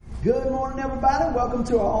Good morning, everybody. Welcome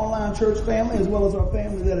to our online church family as well as our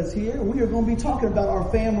family that is here. We are going to be talking about our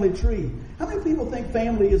family tree. How many people think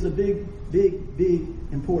family is a big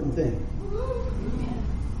important thing?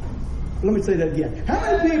 Let me say that again. How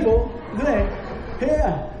many people think,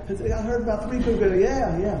 I heard about 3 people go,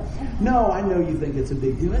 yeah. No, I know you think it's a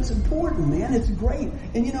big deal. It's important, man. It's great.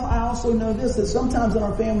 And you know, I also know this, that sometimes in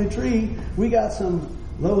our family tree, we got some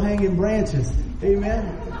low-hanging branches.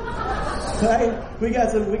 Amen. Right? We got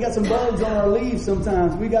some bugs on our leaves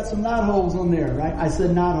sometimes. We got some knotholes on there, right? I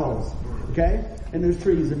said knotholes. Okay? And there's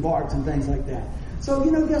trees and barks and things like that. So, you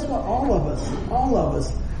know, guess what? All of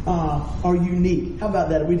us are unique. How about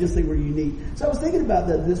that? We just say we're unique. So I was thinking about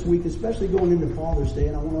that this week, especially going into Father's Day,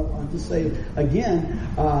 and I want to just say again,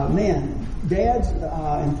 dads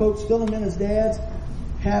and folks, fill them in as dads,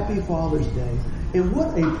 happy Father's Day. And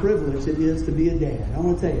what a privilege it is to be a dad. I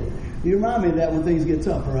want to tell you. You remind me of that when things get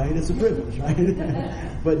tough, right? It's a privilege, right?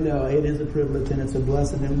 But no, it is a privilege and it's a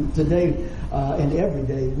blessing. And today and every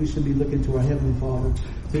day, we should be looking to our Heavenly Father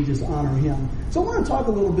to just honor Him. So I want to talk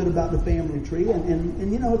a little bit about the family tree.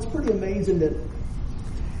 And you know, it's pretty amazing that,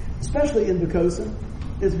 especially in Bokossan,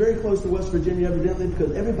 it's very close to West Virginia, evidently,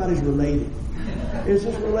 because everybody's related. It's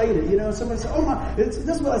just related. You know, somebody said, this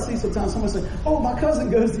is what I see sometimes. Someone say, my cousin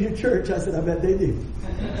goes to your church. I said, I bet they do.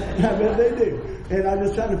 I bet they do. And I'm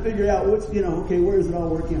just trying to figure out where is it all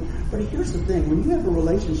working? But here's the thing. When you have a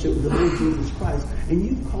relationship with the Lord Jesus Christ and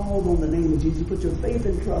you've called on the name of Jesus, put your faith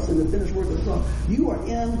and trust in the finished work of the cross, you are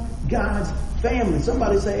in God's family.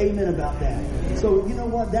 Somebody say amen about that. So you know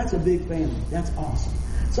what? That's a big family. That's awesome.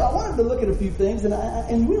 So I wanted to look at a few things,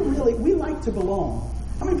 and we like to belong.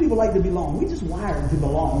 How many people like to belong? We just wired to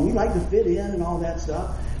belong. We like to fit in and all that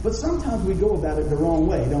stuff. But sometimes we go about it the wrong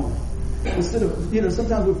way, don't we? Instead of,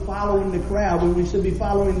 sometimes we're following the crowd when we should be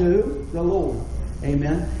following the Lord.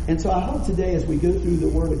 Amen. And so I hope today as we go through the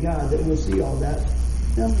Word of God that we'll see all that.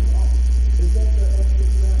 Now, is that the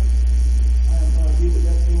I have no idea what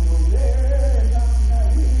that's doing over there. And I'm not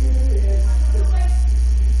here.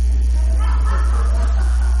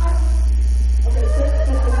 Okay, take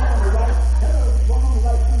the line on the right. One on the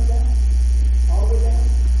right coming down. All the way down.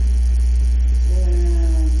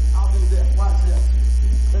 And I'll do this. Watch this.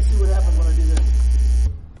 Let's see what happens when I do this.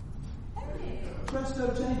 Presto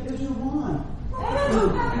change, there's your wand.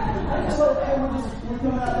 So, we're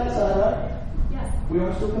coming out that side, right? Yes. We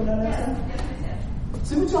are still coming out that side?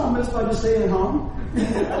 See what y'all missed by just staying at home?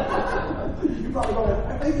 You're probably going,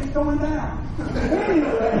 I think it's going down.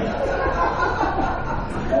 Anyway.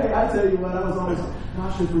 Hey, I tell you what, I was always,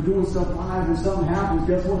 gosh, if we're doing stuff live and something happens,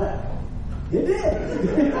 guess what? It did.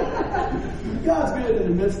 God's good in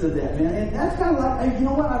the midst of that, man. And that's kind of like, hey, you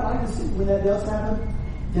know what I like to see when that does happen?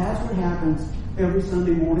 That's what happens every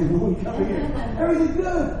Sunday morning when we come here. Everything's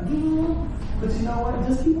good. But you know what?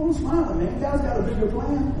 Just keep on smiling, man. God's got a bigger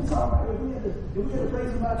plan. It's all right. If we had to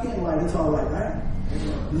praise Him by candlelight, it's all right, right?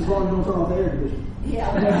 Just as long as you don't turn off the air conditioning. Yeah.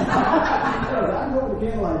 I can go with the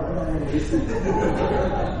candlelight.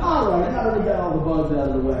 All right. Now that we got all the bugs out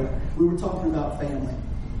of the way, we were talking about family.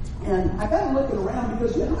 And I got looking around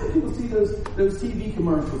because how many people see those TV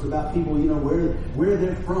commercials about people, where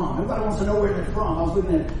they're from? Everybody wants to know where they're from. I was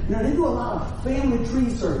looking at, they do a lot of family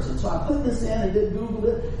tree searching. So I put this in and did Google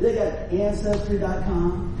it. They got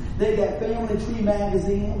Ancestry.com. They got Family Tree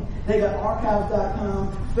Magazine. They got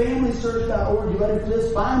Archives.com. FamilySearch.org. You ready for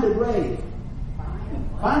this? Find a Grave.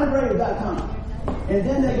 FindAGrave.com. And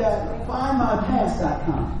then they got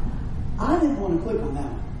FindMyPast.com. I didn't want to click on that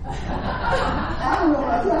one. I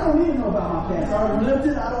don't even know about my past. I already lived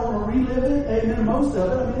it. I don't want to relive it. Amen. Most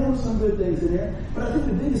of it. I mean, there were some good things in there. But I think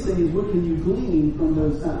the biggest thing is what can you glean from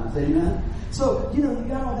those times. Amen. So, you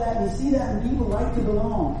got all that and you see that and people like to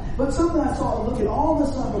belong. But something I saw, look at all the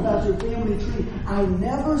stuff about your family tree. I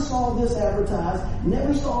never saw this advertised.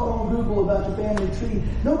 Never saw it on Google about your family tree.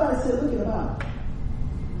 Nobody said, look at about it.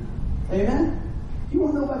 Amen. You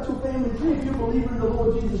want to know about your family tree? If you're a believer in the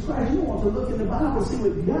Lord Jesus Christ, you want to look in the Bible and see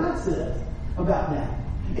what God says about that.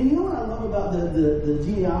 And you know what I love about the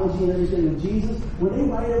genealogy and everything of Jesus? When they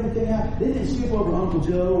write everything out, they didn't skip over Uncle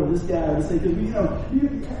Joe or this guy or say, how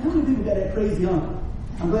many people got that crazy uncle?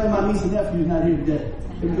 I'm glad my niece and nephew's not here today.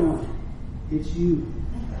 They're going, it's you.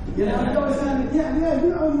 You always saying,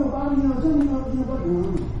 Bobby, tell me about your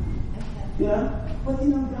uncle. Yeah? But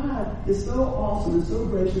God is so awesome and so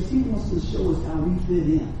gracious. He wants to show us how we fit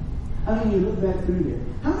in. I mean, you look back through there.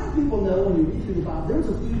 How many people know when you read through the Bible, there's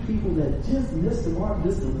a few people that just missed the mark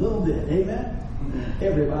just a little bit. Amen?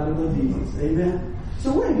 Everybody but Jesus. Amen?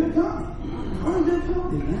 So we're in good company. We're in good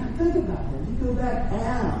company, man. Think about that. You go back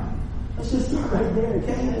Adam. Let's just start right there.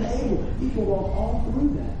 Cain and Abel. You can walk all through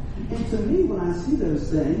that. And to me, when I see those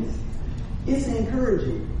things, it's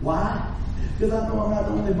encouraging. Why? Because I know I'm not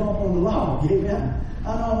the only bump on the log. Amen.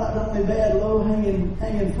 I know I'm not the only bad,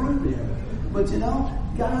 low-hanging fruit there. But you know,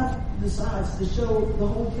 God decides to show the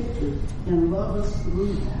whole picture and love us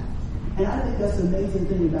through that. And I think that's the amazing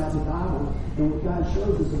thing about the Bible and what God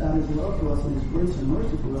shows us about His love for us and His grace and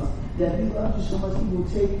mercy for us, that He loves you so much He will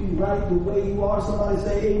take you right the way you are. Somebody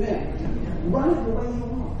say amen. Right the way you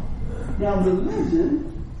are. Now religion,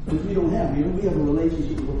 which we don't have here, we have a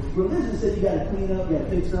relationship with religion. Said you got to clean up, you got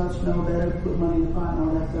to fix up, smell better, put money in the pot and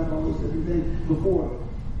all that stuff, all those different things before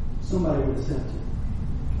somebody would accept you.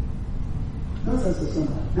 Notice that's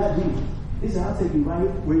somebody, not Jesus. He said, I'll take you right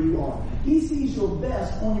where you are. He sees your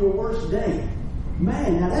best on your worst day.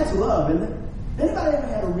 Man, now that's love, isn't it? Anybody ever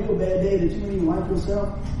had a real bad day that you didn't even like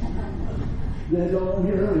yourself? That y'all don't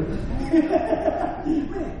hear earlier. Man,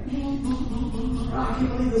 I can't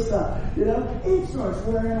believe this stuff. You know, it starts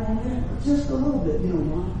wearing on there just a little bit. You know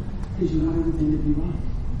why? Because you want everything to be right.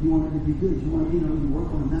 You want it to be good. You want to, you work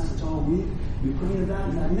on a message all week. You're praying about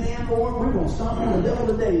it. You're like, man, Lord, we're going to stomp on the devil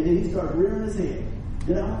today. And then he starts rearing his head.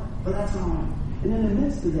 You know? But that's all right. And in the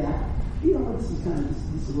midst of that, you know what, this is kind of,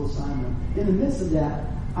 this is a little side note. In the midst of that,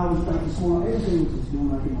 I was like this morning, everything was just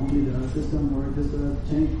going like it normally does. This doesn't work, this doesn't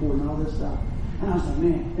change cord and all this stuff. And I was like,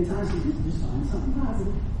 man, at times I said, just find something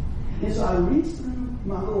positive. And so I reached through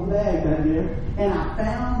my little bag back there, and I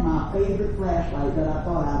found my favorite flashlight that I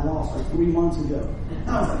thought I'd lost like 3 months ago. And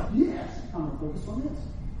I was like, yes, I'm going to focus on this.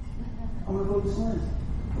 I'm going to focus on this.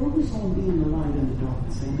 Focus on being the light in the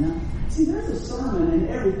darkness, amen? See, there's a sermon in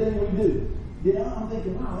everything we do. You know, I'm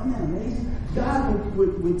thinking, wow, isn't that amazing? God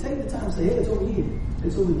would take the time and say, hey, it's over here.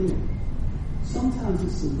 It's over there. Sometimes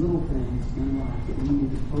it's the little things in life that we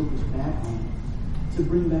need to focus back on to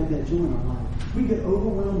bring back that joy in our life. We get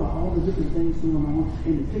overwhelmed by all the different things going on,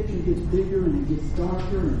 and the picture gets bigger and it gets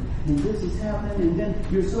darker, and this is happening, and then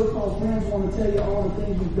your so-called friends want to tell you all the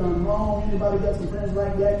things you've done wrong. Anybody got some friends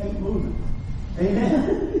like that? Keep moving.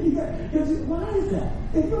 Amen? Why is that?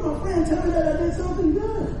 If you're my friend, tell me that I did something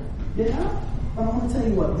good. You know? But I want to tell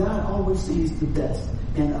you what, God always sees the best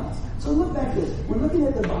in us. So look back at this. We're looking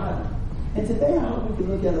at the Bible. And today I hope we can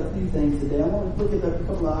look at a few things today. I want to look at a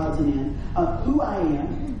couple of odds and ends of who I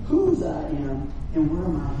am, whose I am, and where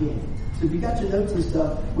am I headed. So if you got your notes and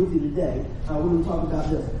stuff with you today, we're going to talk about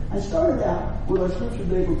this. I started out with our scripture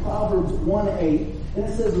today from Proverbs 1:8, and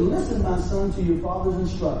it says, listen, my son, to your father's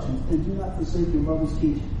instructions, and do not forsake your mother's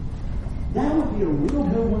teaching. That would be a real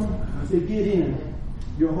good one to get in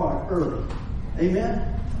your heart early.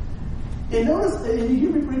 Amen? And notice, and you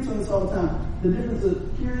hear me preach on this all the time, the difference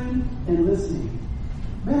of hearing and listening.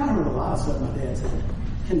 Man, I heard a lot of stuff my dad said,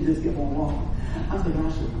 and just kept on walking. I was thinking,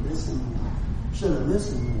 I should have listened more. Should have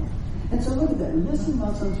listened more. And so look at that. Listen,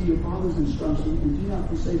 my son, to your father's instruction, and do not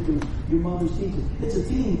forsake your mother's teaching. It's a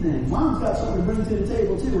team thing. Mom's got something to bring to the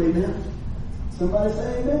table too, amen? Somebody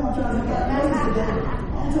say amen. I'm trying to make out today.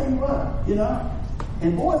 I'll tell you what, you know.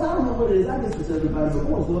 And boys, I don't know what it is. I guess it's everybody, but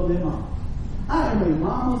boys love their mom. I am a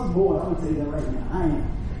mama's boy. I'm going to tell you that right now. I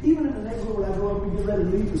am. Even in the neighborhood where I grew up, we get ready to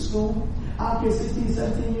leave for school. I'll get 16,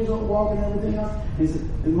 17 years old, walking and everything else.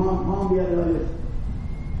 And mom be out there like this.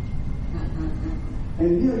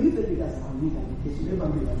 And you think you guys, oh, you got to kiss you.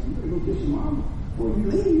 Everybody be like, you better go kiss your mom before you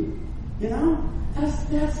leave. You know?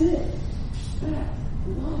 That's it.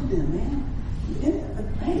 Love them, man.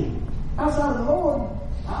 Hey, outside of the Lord,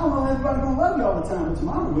 I don't know if everybody's going to love you all the time, but your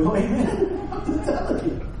mama will, amen? I'm just telling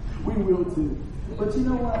you. We will too. But you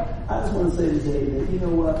know what? I just want to say today that, you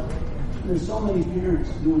know what? There's so many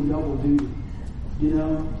parents doing double duty. You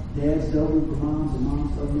know, dad's doubling for moms and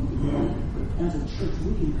moms doubling for dads. But as a church,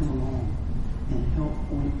 we can come along and help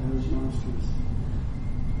point those youngsters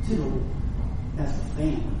to the Lord. That's a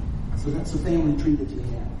family. So that's a family tree that you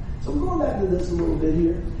have. So we're going back to this a little bit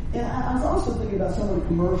here. And I was also thinking about some of the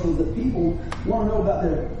commercials that people want to know about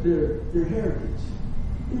their heritage.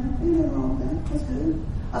 You know, ain't nothing wrong with that. That's good.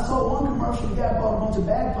 I saw one commercial, the guy bought a bunch of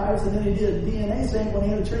bagpipes and then he did a DNA sample and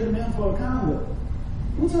he had to trade them in for a Congo.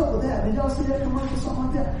 What's up with that? Did y'all see that commercial, something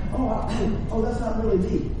like that? Oh, that's not really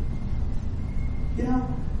me. You know,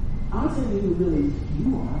 I'll tell you who really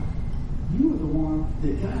you are. You are the one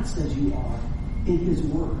that God says you are in His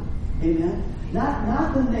Word. Amen?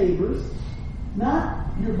 Not the neighbors, not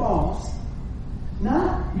your boss,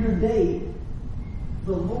 not your date,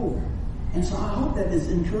 the Lord. And so I hope that is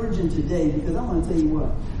encouraging today, because I'm going to tell you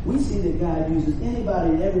what, we see that God uses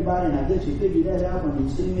anybody and everybody, and I guess you figured that out when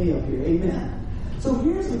you see me up here. Amen. So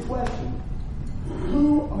here's the question.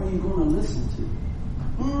 Who are you going to listen to?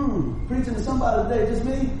 Preaching to somebody today, just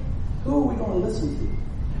me? Who are we going to listen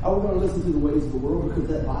to? Are we going to listen to the ways of the world because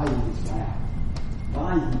that volume is loud?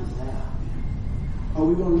 volume is loud. Are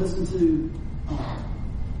we going to listen to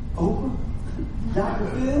Oprah? Dr.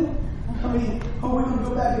 Phil? I mean, are we going to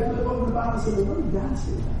go back and flip over the Bible and say, well, what did God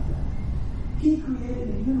say about that? He created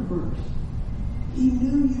the universe. He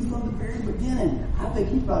knew you from the very beginning. I think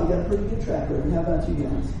he probably got a pretty good track record. How about you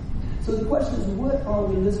guys? So the question is, what are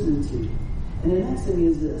we listening to? And the next thing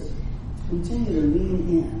is this. Continue to lean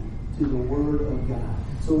in to the Word of God.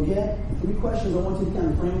 So again, 3 questions I want you to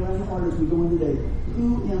kind of frame around your heart as we go in today.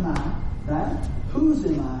 Who am I? Right? Whose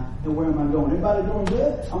am I? And where am I going? Everybody doing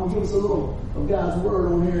good? I'm going to give us a little of God's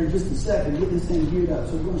Word on here in just a second. Get this thing geared up.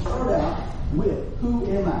 So we're going to start out with, who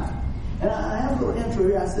am I? And I have a little intro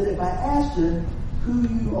here. I said, if I asked you who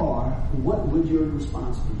you are, what would your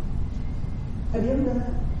response be? Have you ever done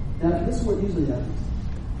that? Now, this is what usually happens.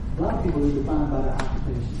 A lot of people are defined by their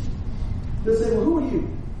occupation. They'll say, well, who are you?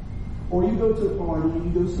 Or you go to a party,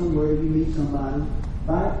 you go somewhere, you meet somebody,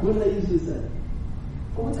 right? What do they usually say?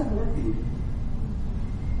 Well, what type of work do you do?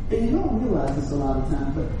 And you don't realize this a lot of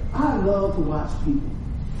times, but I love to watch people.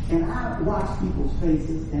 And I watch people's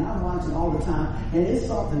faces, and I'm watching all the time, and it's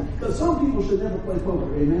something. Because some people should never play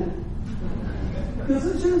poker, amen? Because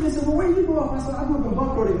as soon as they say, well, where do you grow up? I said, I grew up in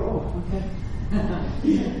Buckroad. They go, oh, okay.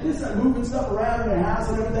 It's like moving stuff around in their house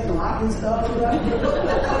and everything, locking stuff.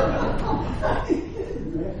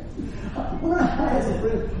 When I had a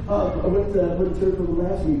friend, I went to church for the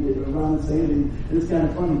last week, Ron and Sandy, and it's kind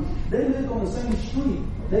of funny. They lived on the same street.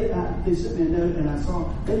 They sent me a note, and I saw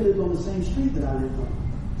they lived on the same street that I lived on.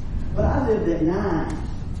 But I lived at 9.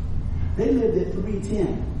 They lived at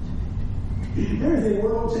 310. There is a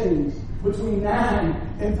world change between 9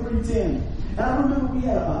 and 310. And I remember we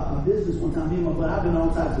had a business one time, me and my buddy. I've been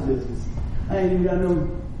all types of business. I ain't even got no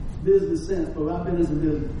business sense, but I've been in the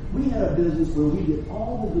business. We had a business where we did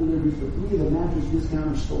all the deliveries for 3 of the mattress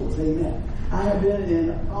discounter stores. Amen. I have been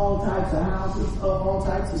in all types of houses, up all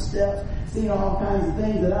types of steps, seen all kinds of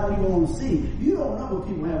things that I don't even want to see. You don't know what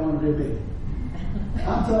people have under their bed.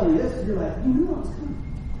 I'm telling you this, you're like, you knew I was coming.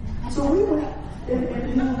 So we went, and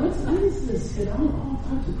you know, what is this? And all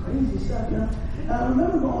types of crazy stuff, you know. And I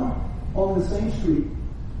remember going on the same street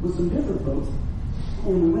with some different folks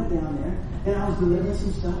when we went down there, and I was delivering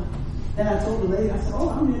some stuff. And I told the lady, I said, oh,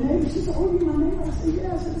 I'm your neighbor. She said, oh, you're my neighbor? I said,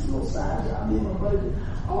 yeah. I said, this little side job, me and my brother.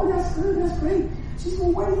 Oh, that's good, that's great. She said,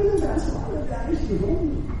 well, where do you live? I said, I live down here. She goes,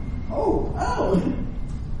 oh.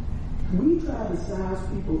 We try to size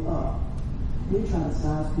people up. We try to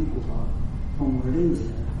size people up from where they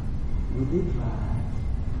live, where they drive.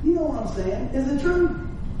 You know what I'm saying? Is it true?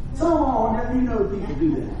 Some you know people do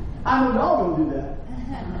that. I know y'all don't do that.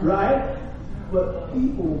 Right? But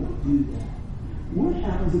people do that. What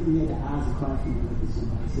happens if we had the eyes of Christ and we look at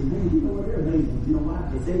somebody and say, man, you know what? They're amazing. You know why?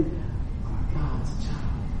 Because they are God's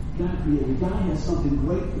child. God created. God has something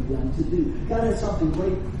great for them to do. God has something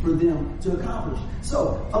great for them to accomplish.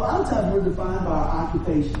 So, a lot of times we're defined by our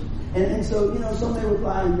occupation. And so, you know, some may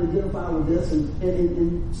reply and identify with this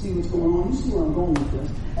and see what's going on. You see where I'm going with this.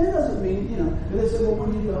 And it doesn't mean, you know, if they say, well, what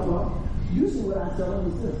do you do? Well, usually what I tell them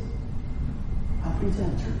is this. I preach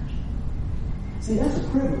at church. See, that's a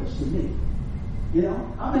privilege to me. You know,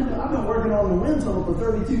 I've been working on the wind tunnel for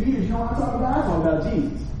 32 years. You know what I'm talking about? I talk about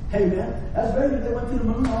Jesus. Hey, man, that's great that they went to the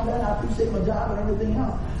moon and all that. I appreciate my job and everything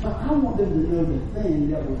else. But I want them to know the thing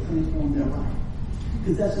that will transform their life.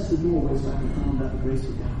 Because that's just a doorway so I can tell them about the grace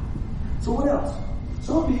of God. So what else?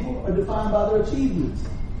 Some people are defined by their achievements.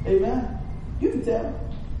 Amen? You can tell.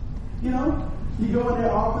 You know, you go in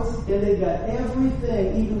their office and they got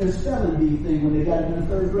everything, even their spelling bee thing when they got it in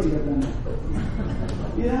the 3rd grade up in there.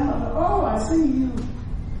 You know? Oh, I see you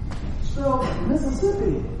spelled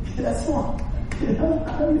Mississippi. That's one. You know, I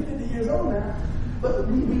know you're 50 years old now. But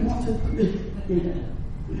we want to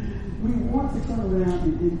we want to turn around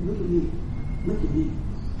and look at me. Look at me.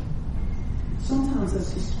 Sometimes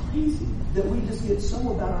that's just crazy that we just get so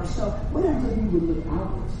about ourselves. What happens if we would look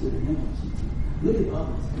outwards to the heavens? Look at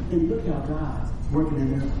others and look how God's working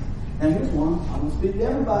in their life. And here's one. I'm going to speak to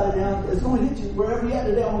everybody now. It's going to hit you wherever you're at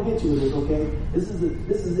today. I'm going to get you with this, okay? This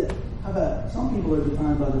is it. How about some people are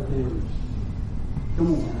defined by their failures?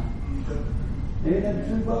 Come on now. Ain't that the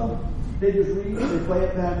truth, brother? They just read, they play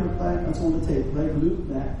it back, that's on the tape. Play loop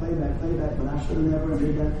back, play back, but I should have never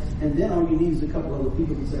did that. And then all you need is a couple other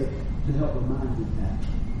people to say, to help remind you of that.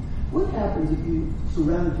 What happens if you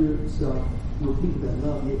surrounded yourself with people that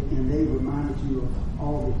love you and they reminded you of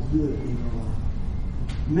all the good in your life?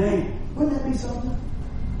 Man, wouldn't that be something?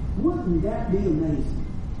 Wouldn't that be amazing?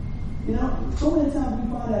 You know, so many times we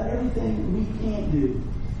find out everything we can't do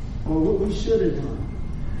or what we should have done.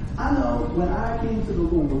 I know when I came to the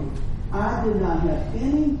Lord, I did not have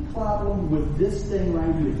any problem with this thing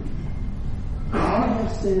right here. All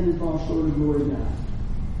have sinned and fall short of the glory of God.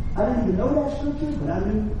 I didn't even know that scripture, but I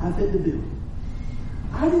knew I fit to do it.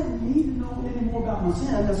 I didn't need to know any more about my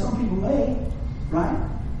sin. Now some people may, right?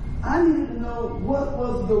 I needed to know what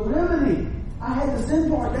was the remedy. I had the sin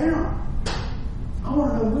part down. I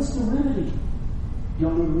want to know what's the remedy.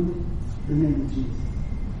 Y'all know the remedy? The name of Jesus.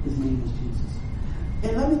 His name is Jesus.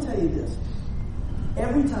 And let me tell you this.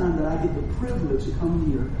 Every time that I get the privilege to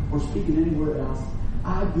come here or speak anywhere else,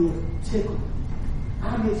 I get tickled.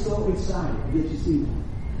 I get so excited. I get you see that.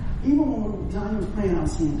 Even when Johnny was praying, I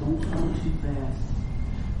was saying, don't talk too fast.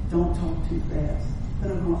 Don't talk too fast.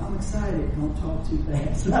 But I'm excited. Don't talk too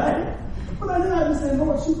fast. Right? But then I just say,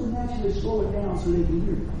 Lord, supernaturally slow it down so they can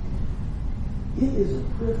hear it. It is a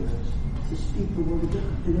privilege to speak the word of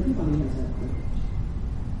God. And everybody has that privilege.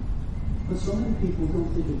 But so many people don't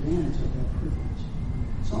take advantage of that privilege.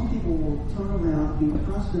 Some people will turn around and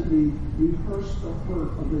constantly rehearse the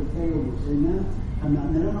hurt of their failures. Amen? I'm not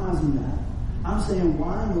minimizing that. I'm saying,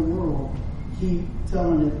 why in the world keep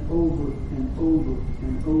telling it over and over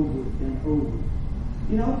and over and over?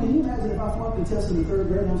 You know, can you imagine if I flunked the test in the 3rd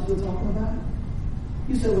grade and I'm still talking about it?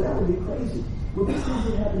 You say, well, that would be crazy. Well, these things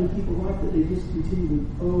that happen to people like that, they just continue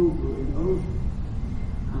over and over.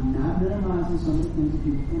 I'm not minimizing some of the things that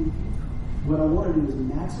people think. What I want to do is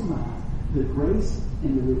maximize the grace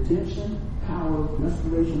and the redemption power,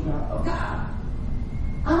 restoration power of God.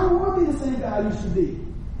 I don't want to be the same guy I used to be.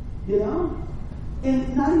 You know?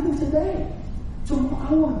 And not even today. So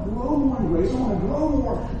I want to grow more in grace. I want to grow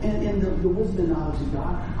more in the wisdom and knowledge of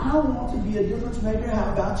God. I want to be a difference maker.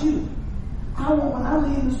 How about you? I want, when I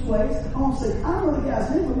leave this place, I want to say, I know the guy's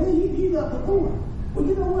name, but man, he left the Lord. Well,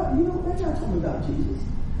 you know what? You know, that guy told me about Jesus.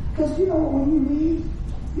 Because you know what? When you leave,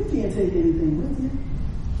 you can't take anything with you.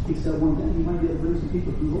 Except one thing, you might be able to bring some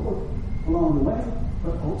people to the Lord along the way.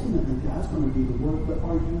 But ultimately, God's going to do the work. But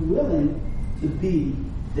are you willing to be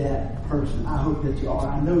that person? I hope that you are.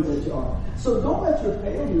 I know that you are. So don't let your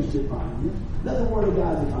failures define you. Let the Word of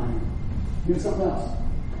God define you. Here's something else.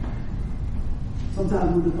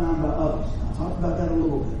 Sometimes we're defined by others. I talked about that a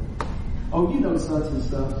little bit. Oh, you know such and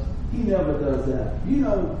such. He never does that. You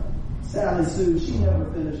know Sally Sue, she never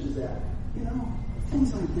finishes that. You know,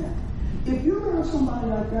 things like that. If you're around somebody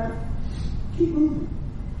like that, keep moving.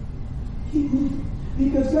 Keep moving.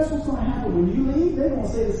 Because guess what's going to happen? When you leave, they're going to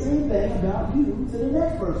say the same thing about you to the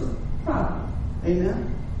next person. Probably.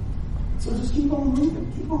 Amen? So just keep on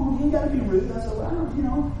moving. Keep on moving. You ain't got to be rude. I said, well, you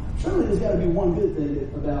know, surely there's got to be one good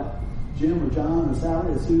thing about Jim or John or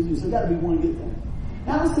Sally or Susie. So there's got to be one good thing.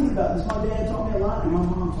 Now I was thinking about this. My dad taught me a lot, and my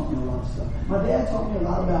mom taught me a lot of stuff. My dad taught me a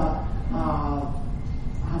lot about,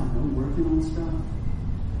 I don't know, working on stuff,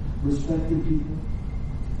 respecting people,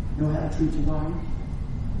 know how to treat your wife.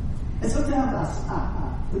 And sometimes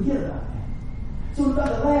I forget about that. So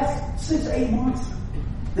about the last 6 or 8 months,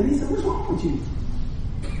 then he said, what's wrong with you?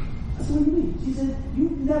 I said, what do you mean? She said, you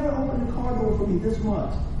never opened the car door for me this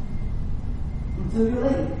much until you're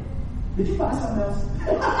late. Did you buy something else?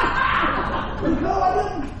 No, I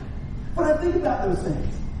didn't. But I think about those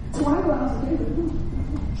things. So when I go out, I say, hey,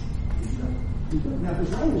 now, if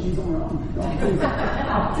it's raining, she's on her own. Don't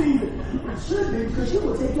tease it. It should be, because she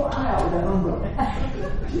will take your eye out with that umbrella.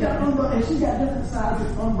 She got an umbrella, and she's got different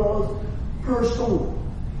sizes umbrellas per store.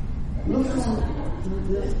 Looks on.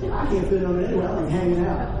 I can't fit on it anyway. I like hanging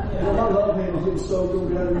out. You know, my love handles getting soaked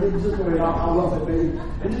over there. Just go ahead. I love it, baby.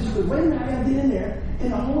 And then she goes, wait a minute, I gotta get in there.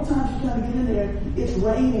 And the whole time she's trying to get in there, it's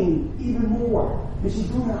raining even more. And she's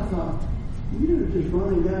doing that. I thought, you're just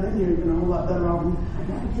running down in here, you're a whole lot better off. I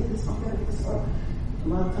gotta get this up, gotta get this up. A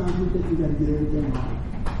lot of times we think we gotta get everything right.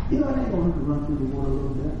 You know, it ain't gonna hurt to run through the water a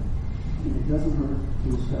little bit. And it doesn't hurt to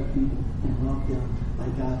respect people and love them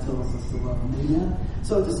like God tells us to love them. Amen?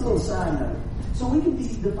 So just a little side note. So we can be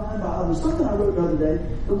defined by others. Something I wrote the other day,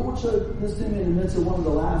 the Lord showed this to me in the midst of one of the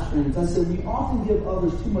live streams. I said, we often give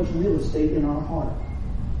others too much real estate in our heart.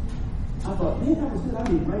 I thought, man, that was good. I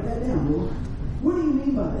need to write that down, Lord. What do you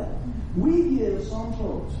mean by that? We give some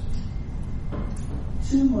folks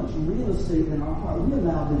too much real estate in our heart. We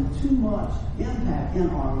allow them too much impact in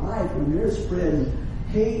our life when they're spreading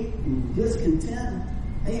hate and discontent.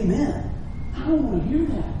 Amen. I don't want to hear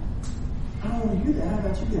that. I don't want to hear that. How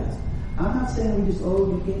about you guys? I'm not saying we just,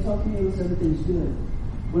 oh, you can't talk to me unless everything's good.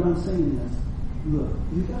 What I'm saying is, look,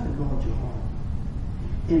 you got to guard your heart.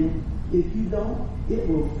 And if you don't, it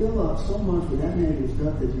will fill up so much with that negative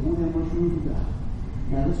stuff that you won't have much room for God.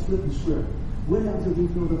 Now let's flip the script. What happens if we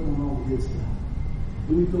filled up on all the good stuff?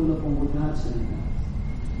 When we filled up on what God's saying about us?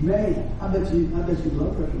 Man, I bet you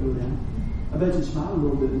blood pressure go down. I bet you smile a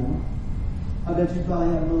little bit more. I bet you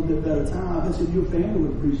probably have a little bit better time. I bet you your family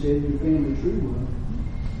would appreciate it. Your family tree would.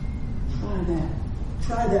 Try try that.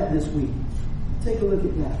 Try that this week. Take a look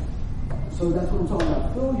at that. So that's what I'm talking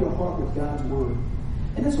about. Fill your heart with God's Word.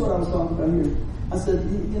 And that's what I was talking about here. I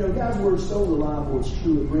said, God's Word is so reliable. It's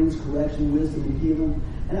true. It brings correction, wisdom, and healing.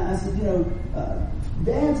 And I said,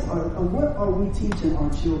 dads, what are we teaching our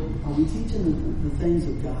children? Are we teaching the things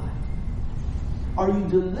of God? Are you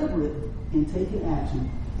deliberate in taking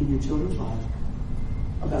action in your children's lives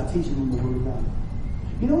about teaching them the Word of God?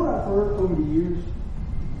 You know what I've heard over the years?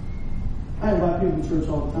 I invite people to church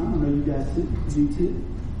all the time. I know you guys do too.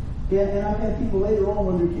 And I've had people later on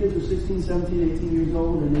when their kids are 16, 17, 18 years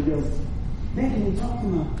old, and they go, man, can you talk to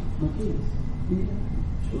my kids?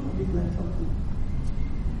 Sure, I'll be glad to talk to them.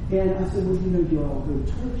 And I said, well, y'all go to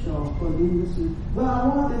church, y'all plug in, listen. Well, I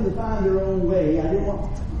want them to find their own way. I'm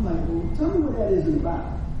like, well, tell me what that is in the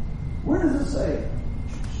Bible. Where does it say?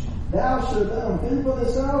 Thou shalt let them fend for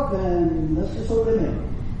themselves, and let's just hope they make it.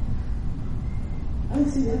 I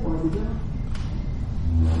didn't see that part of the job.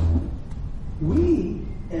 We,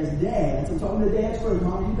 as dads, I'm talking to dads first,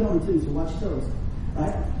 Mom, you know it too, so watch your toes.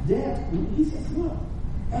 Right? Dad, he says, look,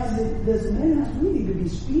 as a man, we need to be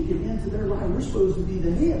speaking into their life. We're supposed to be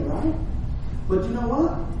the head, right? But you know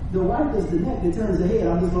what? The wife is the neck that turns the head.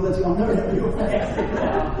 I'm just going to let you all know that real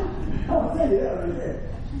fast. I'll tell you that right there.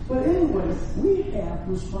 But anyways, we have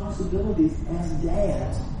responsibilities as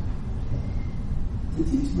dads to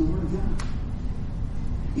teach them the Word of God.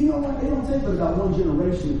 You know what? It don't take but about one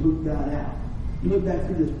generation to boot God out. You look back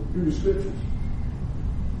through the scriptures.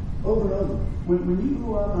 Over and over. When you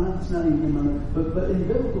grew up, it's not even in my notes, but in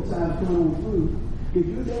the biblical times coming on through, if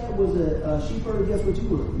your dad was a sheep herder, guess what you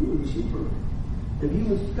were? You were a sheep herder. If you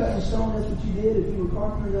was cutting stone, that's what you did. If you were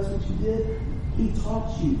carpenter, that's what you did. He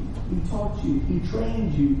taught you. He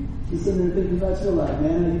trained you. You're sitting there thinking about your life,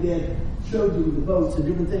 man. And your dad showed you the boats and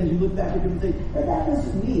different things. You look back at different things. And that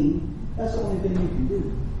doesn't mean that's the only thing you can do.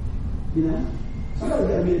 You know? Somebody's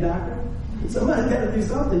got to be a doctor. Somebody's got to do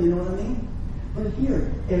something, you know what I mean? But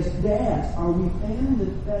here, as dads, are we fanning the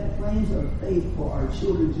flames of faith for our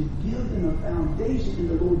children to give them a foundation in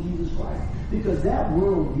the Lord Jesus Christ? Because that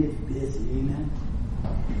world gets busy, amen?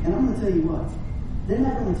 And I'm going to tell you what, they're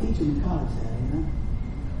not going to teach them in college that, amen?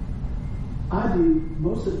 I do,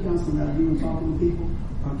 most of the counseling that I do when talking to people,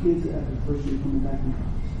 our kids are after the first year coming back from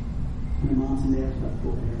college. And their moms and dads about to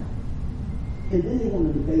pull their hair out. And then they want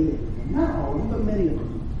to debate it with them. Not all of them, but many of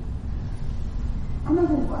them. I'm not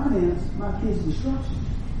going to finance my kids' destruction.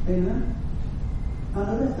 Amen? I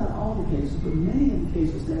know that's not all the cases, but many of the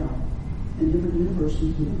cases now, in different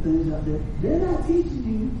universities, different things out there, they're not teaching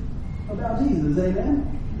you about Jesus. Amen?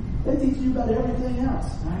 They teach you about everything else.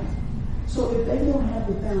 Right? So if they don't have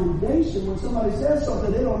the foundation, when somebody says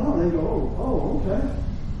something they don't know, they go, oh, okay.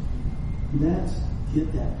 Let's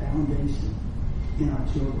get that foundation in our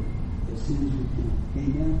children as soon as we can.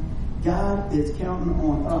 Amen? God is counting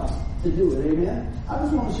on us to do it. Amen? I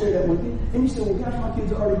just want to share that with you. And you say, well, gosh, my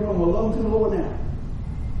kids are already grown. Well, love them to the Lord now.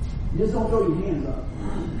 You just don't throw your hands up.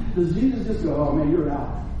 Does Jesus just go, oh, man, you're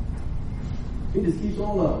out? He just keeps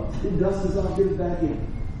on loving. He dusts us off, gets back in.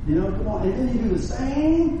 You know, come on. And then you do the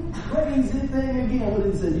same crazy thing again. What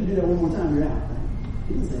did he say? You do that one more time, you're out.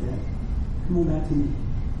 He didn't say that. Come on back to me.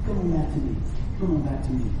 Come on back to me. Come on back to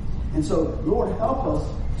me. And so, Lord, help us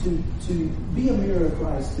to be a mirror of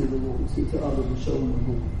Christ to the Lord, to others, and show them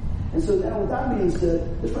the Lord. And so now with that being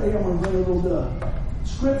said, this right here, I'm going to bring a little bit of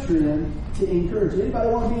scripture in to encourage you. Anybody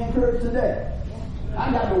want to be encouraged today? I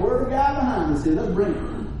got the Word of God behind us here. Let's bring it.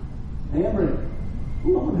 Man, bring it.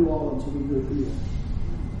 Ooh, I'm going to do all of them so we can go through this.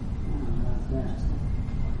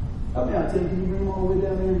 Help me out, Tim. Can you bring them all the way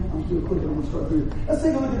down there? I'm still quick. I'm going to start through. Let's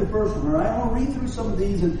take a look at the first one, all right? I want to read through some of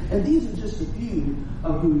these, and these are just a few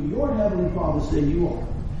of who your Heavenly Father said you are,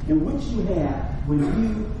 and which you have when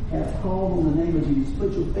you have called on the name of Jesus.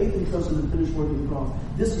 Put your faith and trust in the finished work of the cross.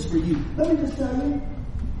 This is for you. Let me just tell you,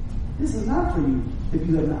 this is not for you if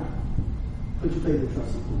you have not put your faith and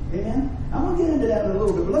trust in Him. Amen? I'm going to get into that in a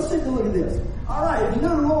little bit, but let's take a look at this. All right, if you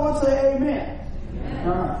know the Lord, say amen. Amen.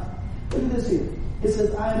 All right. Look at this here. It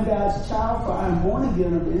says, I am God's child, for I am born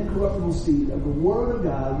again of the incorruptible seed of the Word of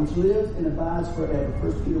God, which lives and abides forever.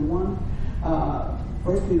 1 Peter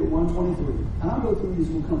 1:23. And I'll go through these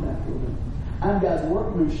and we'll come back to it. I am God's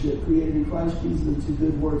workmanship, created in Christ Jesus unto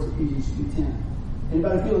good works, Ephesians 2:10.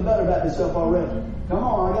 Anybody feeling better about yourself already? Come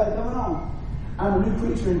on, I got it coming on. I'm a new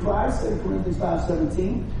creature in Christ, 2 Corinthians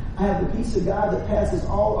 5:17. I have the peace of God that passes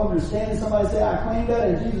all understanding. Somebody say, I claim that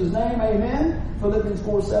in Jesus' name, amen. Philippians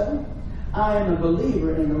 4:7. I am a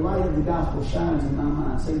believer, and the light of the gospel shines in my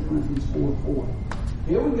mind. 2 Corinthians 4:4.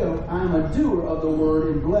 Here we go. I am a doer of the word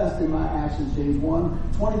and blessed in my actions. James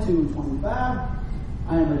 1:22 and 25.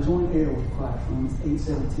 I am a joint heir with Christ. Romans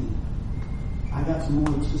 8:17. I got some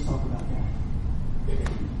more. Let's just talk about that.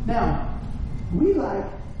 Now, we like,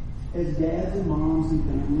 as dads and moms and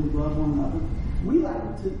families love one another, we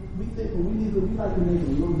think when we like to make it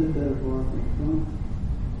a little bit better for our family, don't we?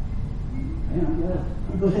 Man,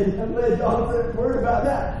 I'm glad y'all said a word about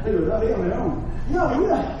that. They were on their own. No, we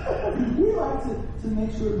like to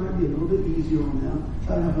make sure it might be a little bit easier on them.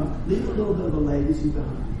 Try to leave a little bit of a legacy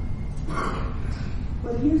behind.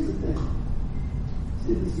 But here's the thing.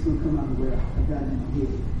 See if this is going to come out of where I got in my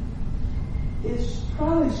head. It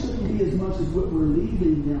probably shouldn't be as much as what we're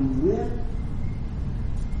leaving them with,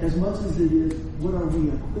 as much as it is what are we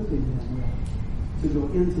equipping them with to go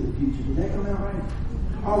into the future. Did that come out right?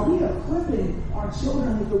 Are we equipping our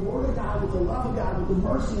children with the Word of God, with the love of God, with the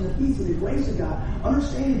mercy and the peace and the grace of God?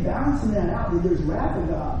 Understanding, balancing that out, that there's wrath of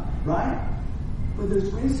God, right? But there's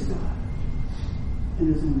grace of God.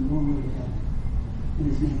 And there's only one way to heaven. And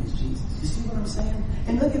His name is Jesus. You see what I'm saying?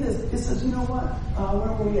 And look at this. It says, you know what? Where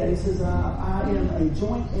are we at? It says, I am a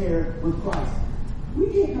joint heir with Christ.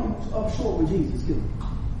 We can't come up short with Jesus, can we?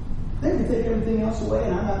 They can take everything else away,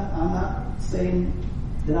 and I'm not saying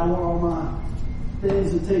that I want all my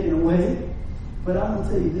things are taken away, but I'm going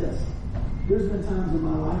to tell you this. There's been times in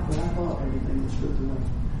my life where I thought everything was stripped away.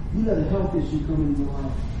 You let a health issue come into your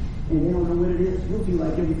life, and they don't know what it is, you'll feel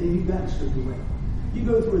like everything you got is stripped away. You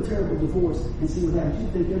go through a terrible divorce and see what happens. You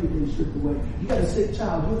think everything's stripped away. You got a sick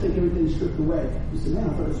child, you'll think everything's stripped away. You say, man,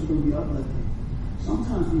 I thought this was going to be uplifting.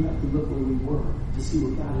 Sometimes we have to look where we were to see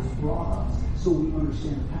what God has brought us, so we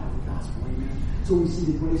understand the power of the gospel. Amen. So we see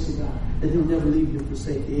the grace of God, that He'll never leave you or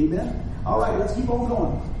forsake you. Amen. All right, let's keep on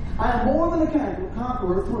going. I am more than a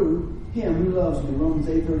conqueror through Him who loves me. Romans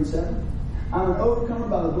 8:37. I'm an overcomer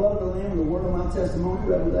by the blood of the Lamb and the word of my testimony.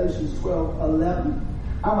 Revelations 12:11.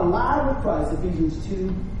 I'm alive with Christ. Ephesians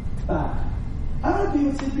 2:5. How many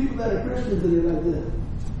people see people that are Christians and they're like this?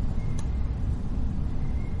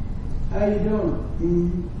 How you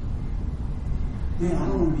doing? Man, I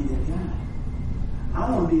don't want to be that guy.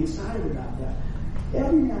 I want to be excited about that.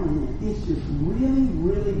 Every now and then, it's just really,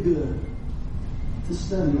 really good to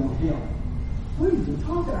study on hell. What are you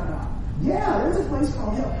talking about? Yeah, there's a place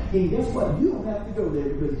called hell. And guess what? You don't have to go there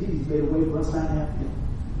because Jesus made a way for us not to have to go.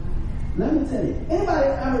 Let me tell you, anybody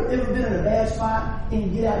ever been in a bad spot and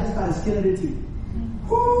you get out just by the skin of their teeth?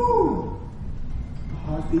 Whoo! My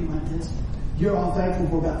heart beat my chest. You're all thankful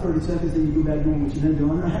for about 30 seconds, then you go back doing what you've been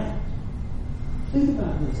doing, right? Think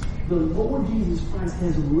about this. The Lord Jesus Christ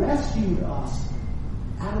has rescued us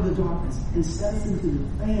out of the darkness and set us into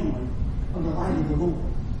the family of the light of the Lord.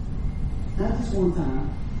 Not just one time.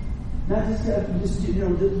 Not just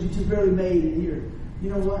you just barely made it here. You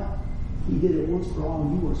know what? He did it once for all,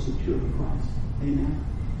 and you are secure in Christ. Amen.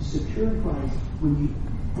 Secure in Christ when you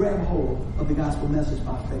grab hold of the gospel message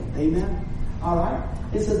by faith. Amen. All right.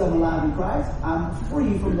 It says I'm alive in Christ. I'm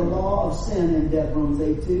free from the law of sin and death. Romans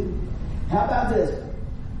 8:2. How about this?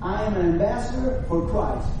 I am an ambassador for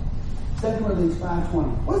Christ. 2 Corinthians 5:20.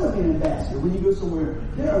 What does that mean, ambassador? When you go somewhere,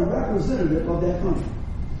 they're a representative of that country.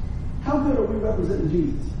 How good are we representing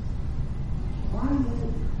Jesus? Quiet.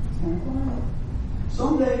 Quiet.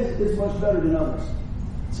 Some days it's much better than others.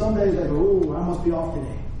 Some days I go, oh, I must be off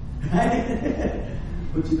today.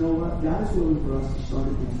 But you know what? God is willing for us to start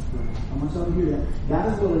again. I want y'all to hear that.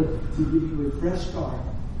 God is willing to give you a fresh start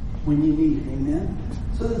when you need it. Amen?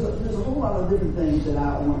 So there's a whole lot of different things that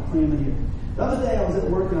I want to cram in here. The other day I was at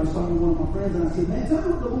work and I was talking to one of my friends and I said, man, tell me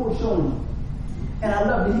what the Lord's showing you. And I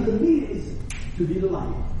loved it. He immediately said, to be the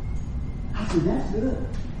light. I said, that's good.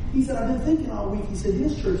 He said, I've been thinking all week. He said,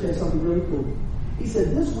 this church has something really cool. He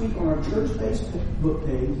said, this week on our church Facebook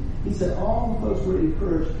page, he said all the folks were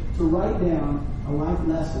encouraged to write down a life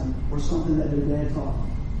lesson or something that their dad taught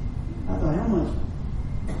them. I thought, how much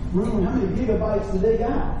room, how many gigabytes do they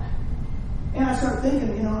got? And I started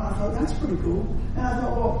thinking, I thought, that's pretty cool. And I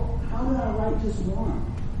thought, well, how did I write just one?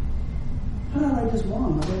 How did I write just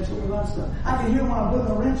one? My dad showed me a lot of stuff. I can hear when I'm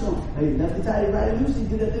putting a wrench on. Hey, lefty tighty, righty loosey,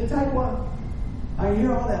 do that thing tight one. I can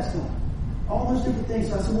hear all that stuff. All those different things.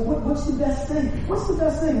 So I said, well, what's the best thing? What's the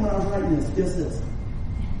best thing when I was writing this? Just this.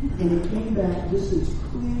 And it came back just as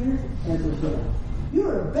clear as a bell. You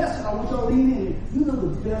are the best. I want y'all to lean in. You know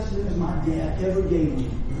the best news my dad ever gave me.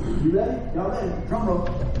 You ready? Y'all ready? Drum roll.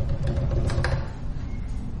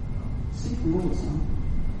 Seek the Lord, son.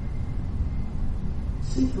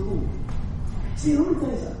 Seek the Lord. See, let me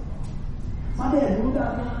tell you something. My dad knew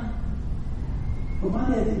about God, but my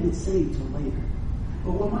dad didn't get saved till later.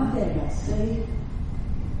 But when my dad got saved,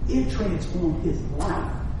 it transformed his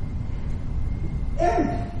life.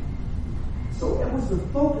 Everything. So it was the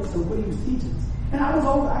focus of what he was teaching us. And I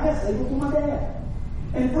got saved before my dad.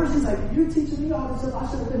 And at first he's like, you're teaching me all this stuff I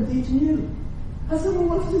should have been teaching you. I said,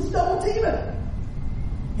 well, let's just double team it.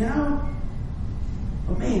 You know?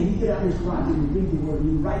 But man, you get out in his garage and you read the word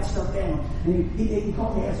and you write stuff down. And he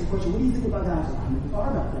called me and asked the question, what do you think about God? I said, I never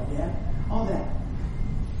thought about that, Dad. All that.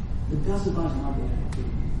 The best advice my dad gave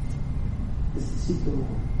me is to seek the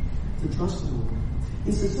Lord, to trust the Lord.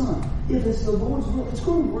 He said, son, if it's the Lord's will, it's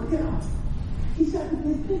going to work out. He's got the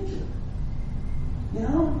big picture. You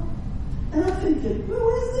know? And I'm thinking, who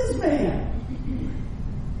is this man?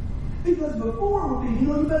 Because before it would be,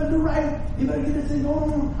 you better do right. You better get this thing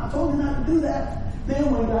going on. I told you not to do that.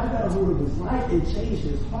 Man, when God got a hold of his life, it changed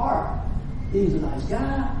his heart. He was a nice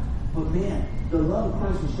guy. But man, the love of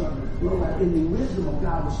Christ was starting to flow out. And the wisdom of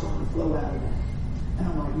God was starting to flow out of that. And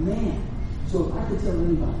I'm like, man. So if I could tell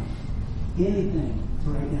anybody anything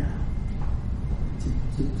right now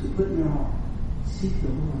to put in their heart, seek the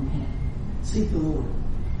Lord, man. Seek the Lord.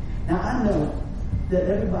 Now I know that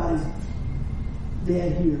everybody's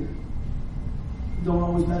dad here don't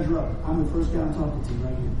always measure up. I'm the first guy I'm talking to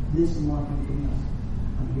right here. This is Mark from else.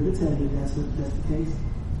 I'm here to tell you that's the case.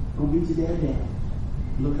 Don't beat your dad down.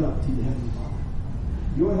 Look up to your Heavenly Father.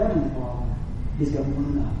 Your Heavenly Father is going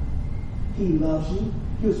to know. He loves you.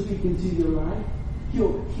 He'll speak into your life.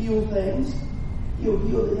 He'll heal things. He'll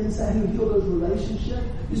heal the inside. He'll heal those relationships.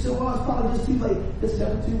 You say, well, it's probably just too late. It's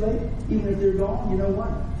never too late. Even if they're gone, you know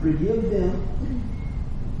what? Forgive them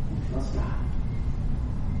and trust God.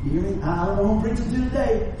 You hear me? I don't know who I'm preaching to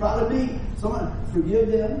today. Probably me. Someone,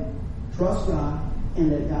 forgive them, trust God,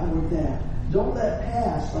 and let God work that out. Don't let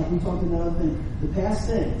past, like we talked about other things, the past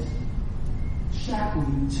things shackle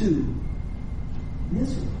you to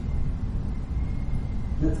misery.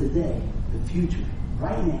 But today, the future,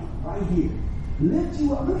 right now, right here, lift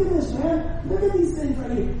you up. Look at this, man. Look at these things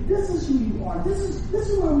right here. This is who you are. This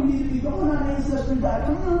is where we need to be going. Our ancestry died.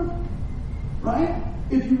 Come on. Right?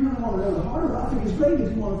 If you really want to know the heart of it, I think it's great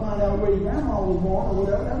if you want to find out where your grandma was born or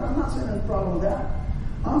whatever. I'm not saying there's a problem with that.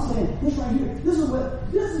 I'm saying this right here. This is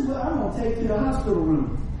what I'm going to take to the hospital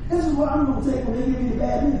room. This is what I'm going to take when they give me the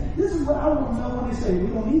bad news. This is what I want to know when they say,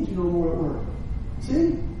 we don't need you no more at work.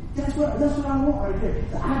 See? That's what I want right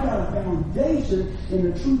there. I got a foundation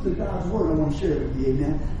in the truth of God's word. I want to share it with you,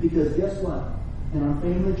 amen? Because guess what? In our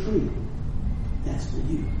family tree, that's for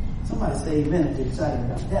you. Somebody say amen if you're excited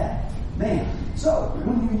about that. Man. So,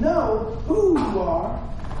 when you know who you are,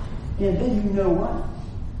 and then you know what?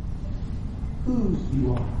 Whose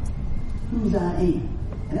you are. Whose I am.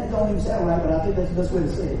 And that don't even sound right, but I think that's the best way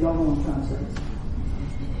to say it. Y'all know what I'm trying to say.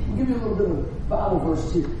 I'll give you a little bit of Bible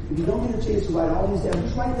verses here. If you don't get a chance to write all these down,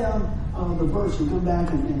 just write down the verse and come back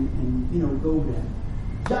and go over that.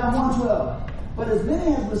 John 1:12. But as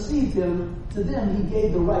many have received him, to them he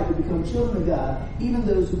gave the right to become children of God, even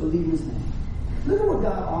those who believe in his name. Look at what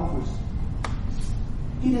God offers.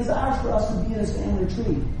 He desires for us to be in his family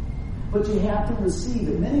tree. But you have to receive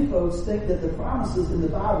it. Many folks think that the promises in the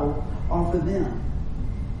Bible are for them.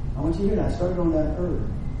 I want you to hear that. I started on that earlier.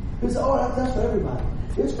 People say, oh, that's for everybody.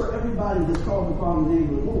 It's for everybody that's called upon the name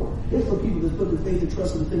of the Lord. It's for people that put their faith and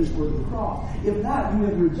trust in the finished work of the cross. If not, you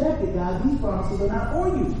have rejected God. These promises are not for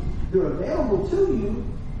you. They're available to you,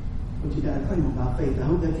 but you got to claim them by faith. I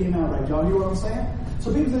hope that came out right. Y'all hear what I'm saying?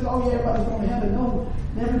 So people think, oh yeah, everybody's going to heaven. No,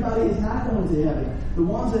 everybody is not going to heaven. The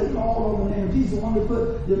ones that call on the name of Jesus, the ones that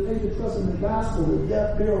put their faith and trust in the gospel, the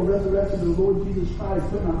death, burial, resurrection of the Lord Jesus Christ,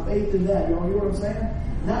 putting our faith in that. Y'all hear what I'm saying?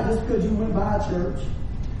 Not just because you went by a church.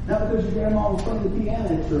 Not because your grandma was playing the piano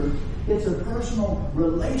at church. It's a personal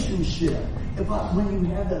relationship. When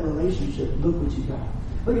you have that relationship, look what you got.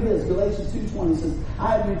 Look at this. Galatians 2:20 says,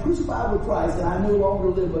 I have been crucified with Christ, and I no longer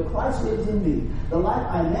live, but Christ lives in me. The life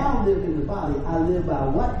I now live in the body, I live by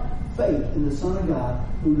what? Faith in the Son of God,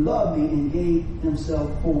 who loved me and gave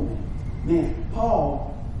himself for me. Man,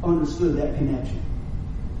 Paul understood that connection.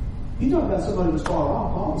 You talk about somebody who was far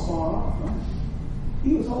off. Paul was far off, right?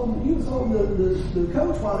 He was holding the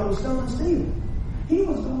coach while they were stoning Stephen. He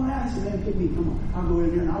was going out and said, man, pick me, come on. I'll go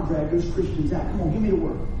in there and I'll drag those Christians out. Come on, give me the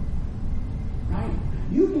word. Right?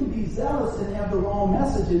 You can be zealous and have the wrong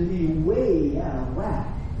message and be way out of whack.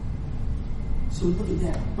 So look at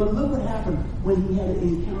that. But look what happened when he had an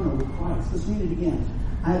encounter with Christ. Let's read it again.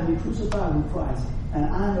 I have been crucified with Christ, and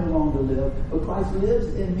I no longer live, but Christ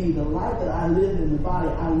lives in me. The life that I live in the body,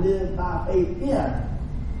 I live by faith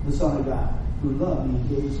in the Son of God, who loved me and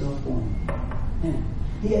gave himself for me. And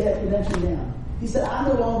he had that connection down. He said, I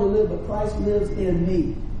no longer live, but Christ lives in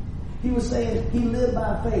me. He was saying he lived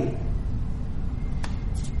by faith.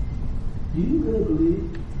 Do you really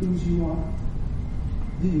believe whose you are?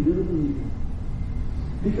 Do you really believe it?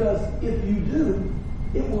 Because if you do,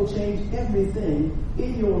 it will change everything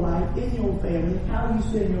in your life, in your family, how you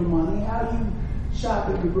spend your money, how you shop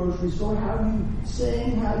at the grocery store, how you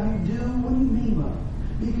sing, how you do. What do you mean by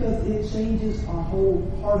it? Because it changes our whole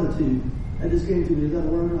heartitude. That just came to me. Is that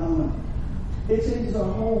a word? I don't know. It changes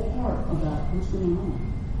our whole heart about what's going on.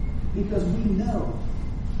 Because we know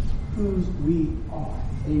whose we are.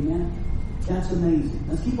 Amen? That's amazing.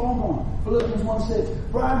 Let's keep on going. Philippians 1 says,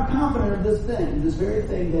 for I am confident of this thing, this very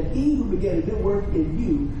thing, that he who began a good work in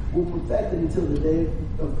you will perfect it until the day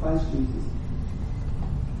of Christ Jesus.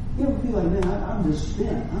 You ever feel like, man, I'm just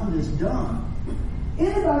spent. I'm just done.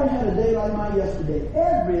 Anybody had a day like mine yesterday?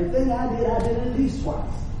 Everything I did at least twice.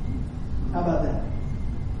 How about that?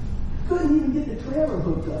 Couldn't even get the trailer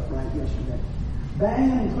hooked up right yesterday.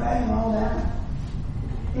 Banging and crashing and all that.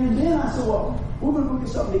 And then I said, well, we're going to go get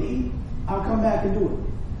something to eat. I'll come back and do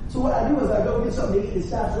it. So what I do is I go get something to eat, it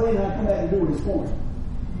stops raining, I come back and do it this morning.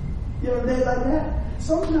 You ever a day like that?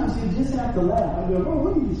 Sometimes you just have to laugh. I go, oh,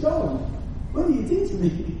 what are you showing me? What are you teaching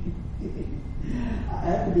me? I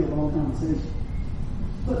have to be a long conversation.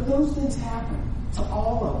 But those things happen to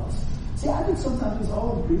all of us. See, I think sometimes it's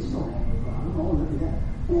all the preachers don't have a problem. Oh, look at that.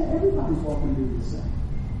 Yeah, everybody's walking through this thing.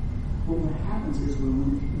 But what happens is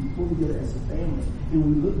when we pull together as a family and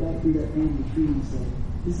we look back through that family tree and say,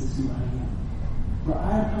 this is who I am. For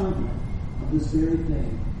I am confident of this very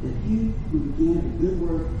thing, that he who began a good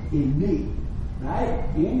work in me, right,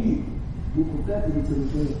 and you, will perfect it until the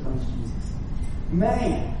day of Christ Jesus.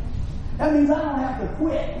 Man, that means I don't have to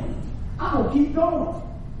quit. I'm going to keep going.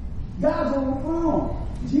 God's on the throne.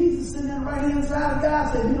 Jesus sitting on the right hand side of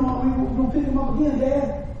God said, you know what, we're going to pick him up again,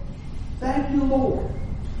 Dad. Thank you, Lord.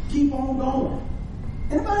 Keep on going.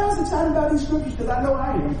 Anybody else excited about these scriptures? Because I know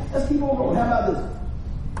I am. Let's keep on going. How about this?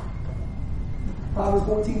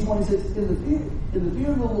 Proverbs 14:26. In the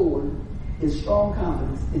fear of the Lord is strong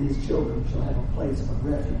confidence, and his children shall have a place of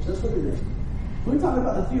refuge. Let's look at this. When we're talking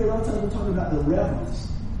about the fear, a lot of times we're talking about the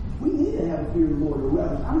reverence. We need to have a fear of the Lord, a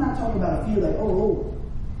reverence. I'm not talking about a fear like, oh Lord.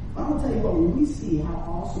 I'm going to tell you what, when we see how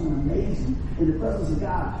awesome and amazing in the presence of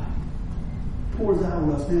God pours out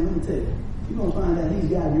on us, man, let me tell you, you're going to find out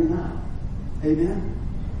he's God, you're not. Amen?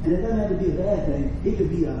 And it doesn't have to be a bad thing. It could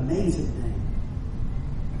be an amazing thing.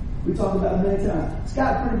 We talked about it many times.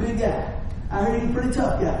 Scott's a pretty big guy. I heard he's a pretty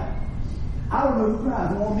tough guy. I don't know who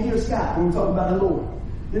cries more, me or Scott, when we talk about the Lord.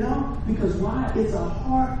 You know? Because why? It's a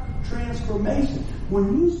heart transformation.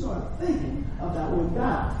 When you start thinking about what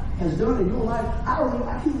God has done in your life,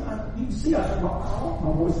 you can see, my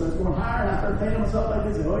voice starts going higher, and I start thinking myself like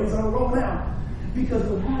this, and oh, he's on a roll now. Because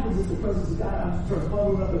what happens is the presence of God, I'm starts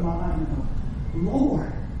bubbling up in my life and I go,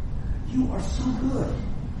 Lord, you are so good.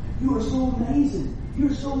 You are so amazing.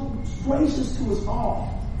 You're so gracious to us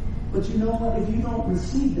all. But you know what? If you don't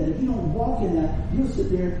receive that, if you don't walk in that, you'll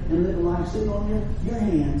sit there and live a life sitting on your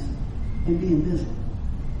hands and be invisible.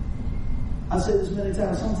 I've said this many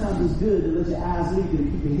times. Sometimes it's good to let your eyes leak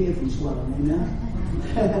and keep your head from swelling. Amen?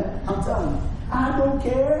 I'm telling you. I don't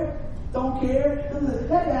care. Don't care.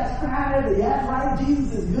 That guy's crying. Yeah, right.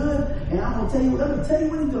 Jesus is good. And I'm going to tell you, let me tell you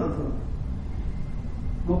what he's done for me.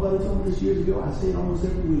 Nobody told me this years ago. I say it almost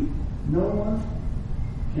every week. No one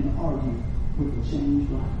can argue with a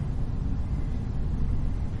changed life.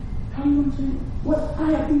 How you going to change? What?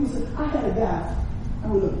 I had people say, I had a guy. I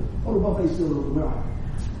mean, look, the buffet's still open. Where are you?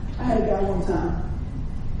 I had a guy one time,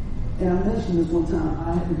 and I mentioned this one time.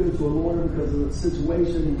 I had to go to a lawyer because of the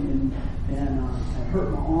situation, and I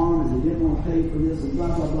hurt my arm, and they didn't want to pay for this, and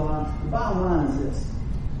blah, blah, blah. The bottom line is this.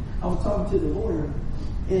 I was talking to the lawyer,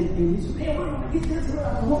 and he said, man, we're going to get this.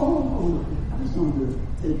 I just wanted to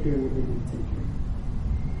take care of what they need to take care of.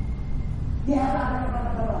 Yeah, blah, blah,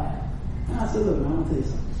 blah, blah. And I said, look, I'm going to tell you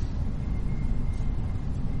something.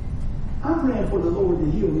 I'm praying for the Lord to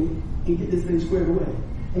heal me and get this thing squared away.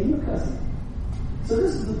 And you're cussing. So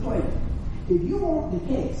this is the plan. If you want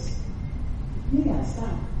the case, you gotta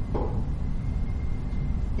stop.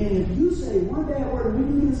 And if you say one bad word and we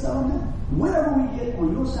can get a settlement, whatever we get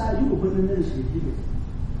on your side, you will put in the ministry.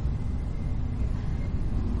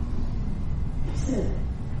 He said,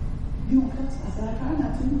 you don't cuss? I said, I try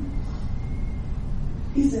not to.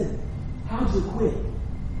 He said, how'd you quit?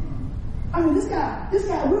 I mean, this guy,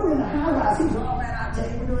 we were in a high rise. He was, oh man, I'll tell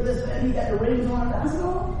you, we're doing this, and he got the rings on. I said,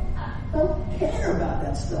 oh, I don't care about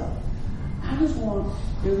that stuff. I just want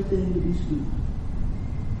everything to be sweet.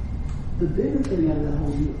 The bigger thing out of that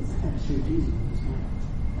whole deal is I got to share Jesus with this man.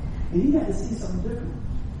 And he got to see something different.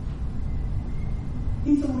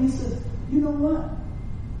 He told me, he said, you know what?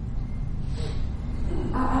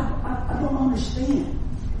 I don't understand.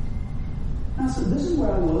 And I said, this is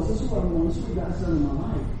where I was, this is where I'm going, this is what God's done in my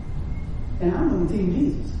life. And I'm on Team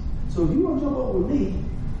Jesus. So if you want to jump over with me,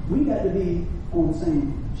 we got to be on the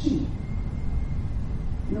same sheet.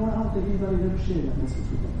 You know what? I don't think anybody ever shared that message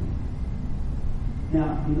with me.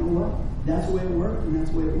 Now, you know what? That's the way it worked, and that's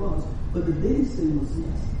the way it was. But the biggest thing was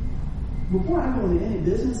this. Before I go into any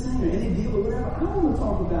business thing or any deal or whatever, I want to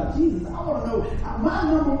talk about Jesus. I want to know, my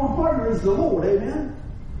number one partner is the Lord, amen?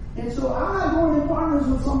 And so I'm not going in partners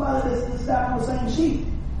with somebody that's not on the same sheet,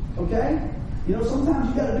 okay? You know, sometimes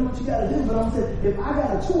you got to do what you got to do, but I'm saying, if I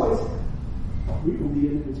got a choice, we're going to be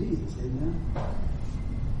in it with Jesus, amen?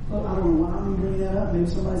 Well, I don't know why I'm bringing that up. Maybe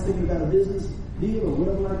somebody's thinking about a business deal or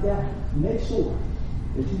whatever like that. Make sure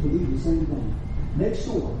that you believe the same thing. Make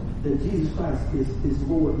sure that Jesus Christ is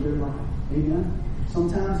Lord in your life. Amen?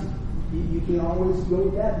 Sometimes you can't always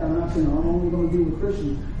go with that. I'm not saying I'm only going to deal with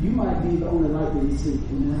Christians. You might be the only light that you see.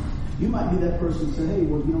 Amen? You might be that person who say, hey,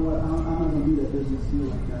 well, you know what? I'm not going to do that business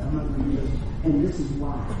deal like that. I'm not going to do this. And this is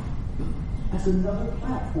why. That's another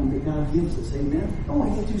platform that God gives us. Amen? I don't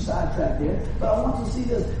want to get too sidetracked there, but I want to see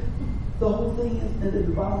this. The whole thing is, at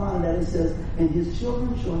the bottom line of that, it says, and his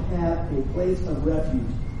children shall have a place of refuge.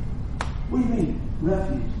 What do you mean?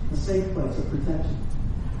 Refuge. A safe place of protection.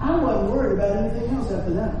 I wasn't worried about anything else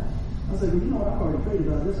after that. I was like, well, you know what? I've already prayed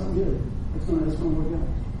about this. I'm good. It's going to work out.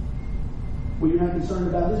 Well, you're not concerned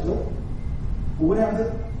about this? Nope. Well, what happens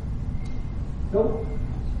if? Nope.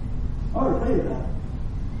 I already prayed about it.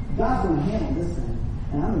 God's going to handle this thing,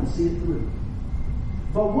 and I'm going to see it through.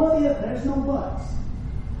 But what if there's no buts?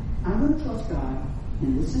 I'm going to trust God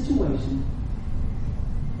in this situation,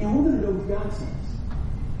 and we're going to go with God says.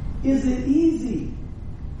 Is it easy?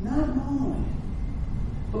 Not knowing.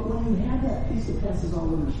 But when you have that peace that passes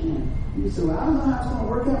all understanding, you say, well, I don't know how it's going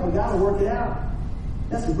to work out, but God will work it out.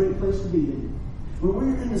 That's a great place to be in. When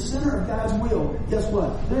we're in the center of God's will, guess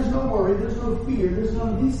what? There's no worry, there's no fear, there's none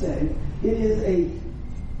of these things. It is a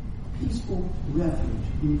peaceful refuge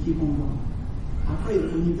when you keep on going. I pray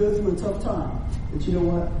that when you go through a tough time, that you know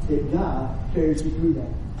what? That God carries you through that.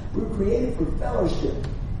 We're created for fellowship.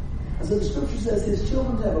 And so the scripture says his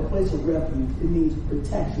children have a place of refuge. It means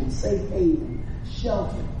protection, safe haven,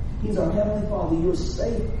 shelter. He's our Heavenly Father. You're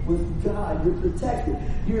safe with God. You're protected.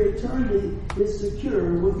 Your eternity is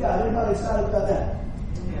secure with God. Anybody excited about that?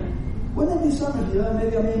 Yeah. Wouldn't that be something if you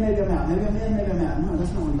maybe I'm in, maybe I'm out. Maybe I'm in, maybe I'm out. No,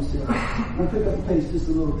 that's not what you said. I'm going to pick up the pace just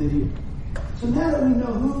a little bit here. So now that we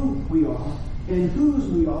know who we are and whose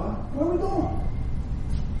we are, where are we going?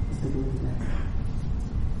 Let's take a look at that.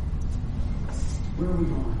 Where are we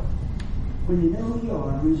going? When you know who you are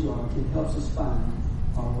and whose you are, it helps us find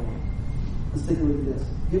our way. Let's take a look at this.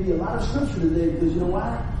 I'll give you a lot of scripture today because you know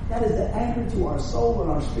why? That is the anchor to our soul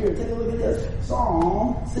and our spirit. Take a look at this.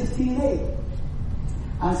 Psalm 16:8.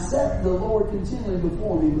 I set the Lord continually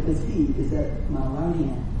before me because he is at my right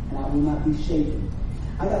hand and I will not be shaken.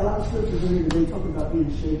 I got a lot of scriptures in here today talking about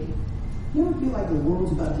being shaken. You ever feel like the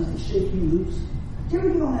world's about just to shake you loose? Do you ever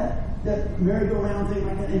get on that merry-go-round thing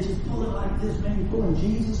like that and just pull it like this, maybe pulling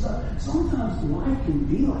Jesus stuff? Sometimes life can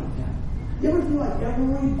be like that. You ever feel like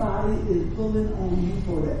everybody is pulling on you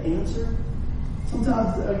for the answer?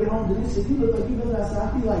 Sometimes I get home to this, if you look like you know that,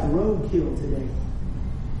 I feel like roadkill today.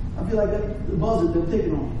 I feel like the buzzard, they're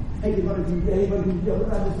picking on me. Hey, buddy, and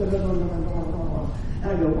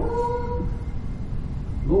I go, oh,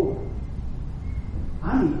 Lord,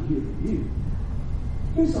 I need to hear from you.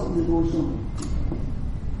 Here's something the Lord showed me.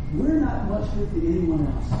 We're not much good to anyone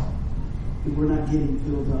else if we're not getting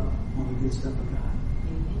filled up on the good stuff of God.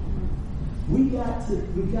 We got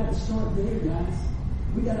to start there, guys.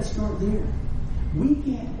 We got to start there. We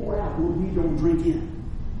can't pour out what we don't drink in.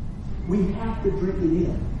 We have to drink it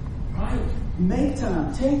in. Right? Make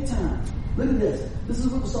time. Take time. Look at this. This is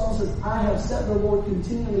what the psalm says. I have set the Lord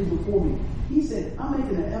continually before me. He said, I'm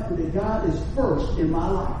making an effort that God is first in my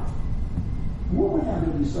life. What would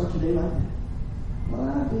happen if you start your day like that? Well,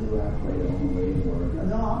 I pray on the way to work.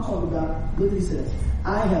 No, I'm talking about, look what he says.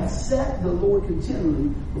 I have set the Lord continually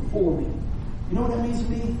before me. You know what that means to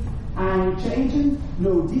me? I ain't changing.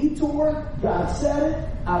 No detour. God said it.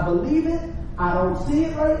 I believe it. I don't see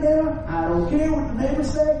it right now. I don't care what the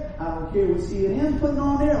neighbors say. I don't care what CNN's putting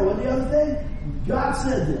on there or what the other thing. God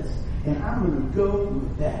said this. And I'm going to go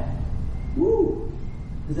with that. Woo!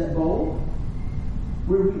 Is that bold?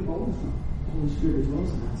 Where are we bold from? The Holy Spirit is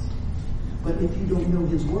dwells in us. But if you don't know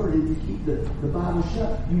his word and you keep the Bible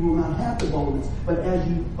shut, you will not have the boldness. But as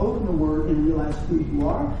you open the word and realize who you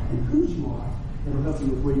are and whose you are, it'll help you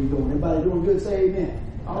with where you're going. Everybody doing good? Say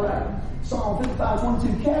amen. All right. Psalm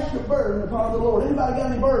 55:22. Cast your burden upon the Lord. Anybody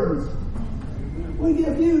got any burdens? We get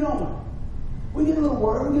a few, don't we? We get a little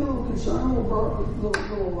worry, we get a little concern, a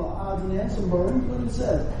little odds and ends, some burdens. Look what it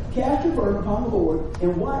says. Cast your burden upon the Lord,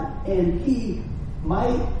 and what? And he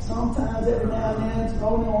might sometimes, every now and then,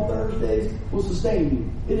 only on Thursdays, will sustain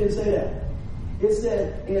you. It didn't say that. It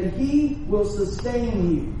said, and he will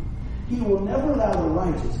sustain you. He will never allow the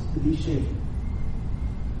righteous to be shaken.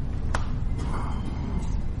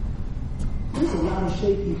 There's a lot of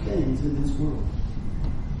shaky things in this world.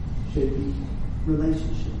 Shaky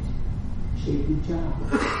relationships. Shaky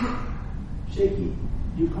jobs. Shaky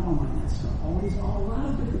economy and that stuff. A lot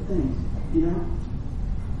of different things, you know.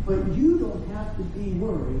 But you don't have to be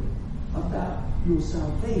worried about your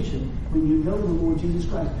salvation when you know the Lord Jesus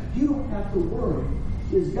Christ. You don't have to worry,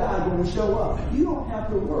 is God going to show up? You don't have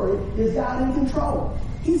to worry, is God in control?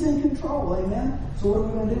 He's in control, amen? So what are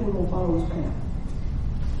we going to do? We're going to follow his path.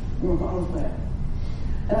 We're going to follow his path.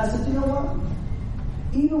 And I said, you know what?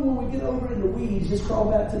 Even when we get over in the weeds, just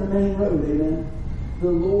crawl back to the main road, amen? The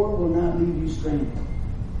Lord will not leave you stranded.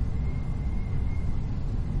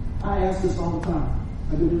 I ask this all the time.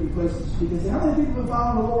 I go to different places to speak and say, how many people have been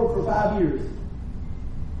following the Lord for 5 years?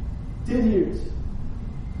 10 years?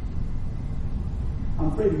 I'm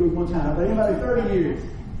afraid to go one time, but anybody 30 years?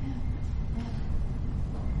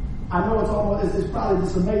 I know it's probably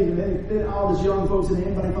just amazing. All this young folks and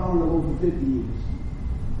anybody following the Lord for 50 years.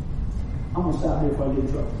 I'm going to stop here before I get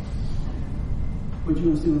in trouble. But you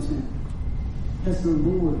understand what I'm saying? Has the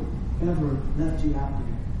Lord ever left you out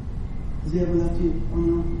there? Has he ever left you on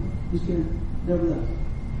your own? Just kidding. Never left.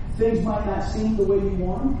 Things might not seem the way you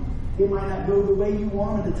want. It might not go the way you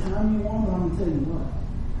want at the time you want, but I'm going to tell you what.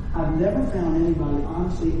 I've never found anybody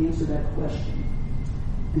honestly answer that question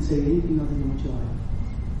and say anything other than what you like.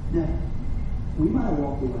 Now, we might have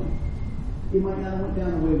walked away. It might not have went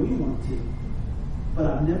down the way we wanted to. But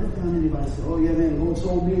I've never found anybody say, oh yeah, man, the Lord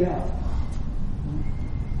sold me out.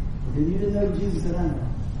 But then you didn't know Jesus that I know.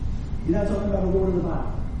 You're not talking about the Lord of the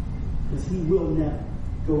Bible. Because he will never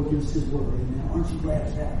go against his word. Amen. Aren't you glad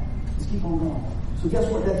of that? Let's keep on going. So guess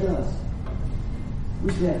what that does?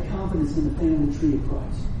 We should have confidence in the family tree of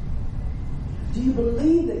Christ. Do you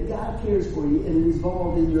believe that God cares for you and is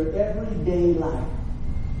involved in your everyday life?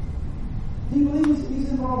 Do you believe he's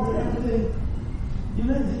involved in everything? You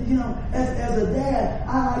know, as a dad,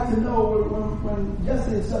 I like to know when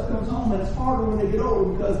Jesse and stuff comes home, and it's harder when they get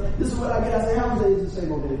older because this is what I get. I say, how was it? It's the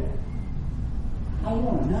same old day. I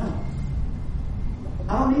want to know.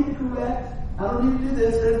 I don't need to correct. I don't need to do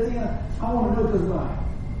this or anything else. I want to know because why?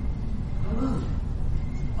 I love you.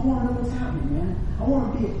 I want to know what's happening, man. I want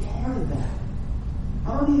to be a part of that. I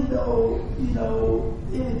don't need to know,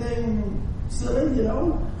 anything silly, I just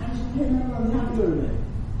want to hear nothing how to go today.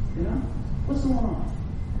 What's going on?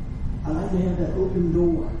 I like to have that open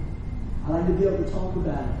door. I like to be able to talk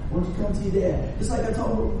about it. Why don't you come to your dad? Just like I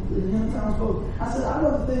told him times both. I said, I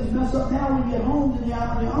know things mess up now when you get home than you're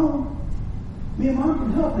out on your own. Me and Mom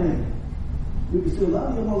can help me. We can still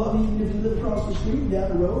love you. I'm going to love you even if you live across the street, down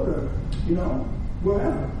the road, or,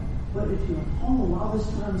 wherever. But if you're home while this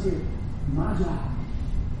time's here, my job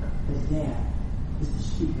as dad is to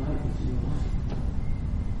speak life into your life.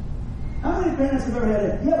 How many parents have ever had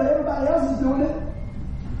that? Yeah, but everybody else is doing it.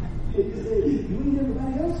 You need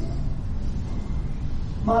everybody else.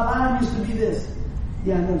 My line used to be this.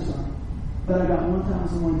 Yeah, I know, son. But I got one time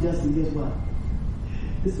someone, Justin, guess what?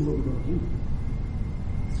 This is what we're going to do.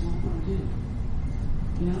 This is what we're going to do.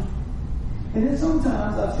 And then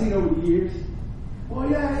sometimes I've seen over the years, well,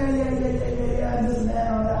 yeah, and this and that.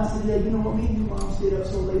 And I said, yeah, you know what, me and your mom stayed up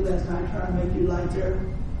so late last night trying to make you like terror.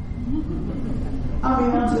 I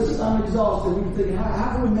mean, I'm exhausted. We were thinking,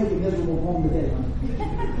 how can we make it miserable home today?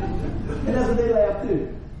 And that's what they laugh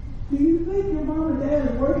too. Do you think your mom and dad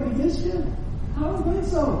is working against you? I don't think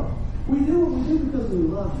so. We do what we do because we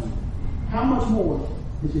love you. How much more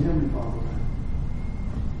does your Heavenly Father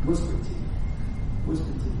whisper to you? Whisper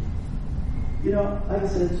to you. Like I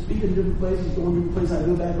said, speaking to different places, going to different places, I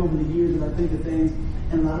go back over the years and I think of things,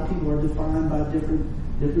 and a lot of people are defined by a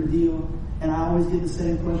different deal. And I always get the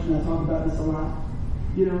same question. I talk about this a lot.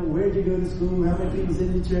 Where'd you go to school? How many people's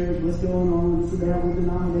in the church? What's going on? This and that with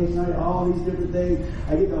denomination? All these different things.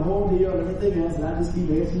 I get the whole deal and everything else, and I just keep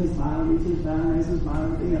answering and smiling, and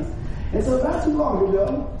everything else. And so not too long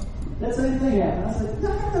ago, that same thing happened. I said, I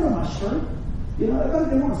got that on my shirt. They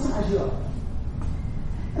want to size you up.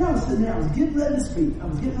 And I was sitting there, I was getting ready to speak. I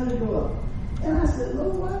was getting ready to go up. And I said,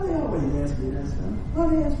 Lord, why do they always ask me that stuff? Why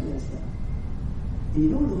do they ask me that stuff? And you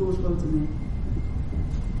know what the Lord spoke to me?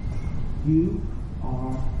 You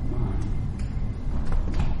are mine.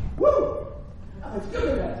 Woo! I was good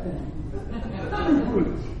at that thing.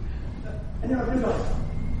 And then I go,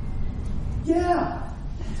 yeah,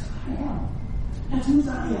 that's who I am. That's who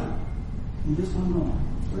I am. And just one moment,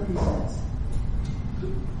 whatever he says.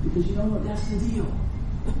 Because you know what? That's the deal.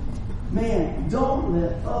 Man, don't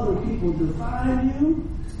let other people define you.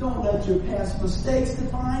 Don't let your past mistakes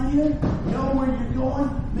define you. Know where you're going.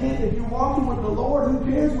 Man, if you're walking with the Lord, who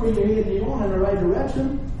cares where you're heading? You're going in the right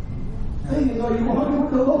direction. The thing is, are you walking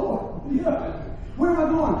with the Lord? Yeah. Where am I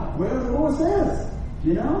going? Wherever the Lord says.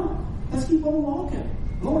 You know? Let's keep on walking.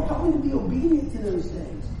 Lord, help me to be obedient to those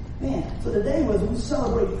things. Man, so today was we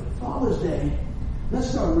celebrate Father's Day. Let's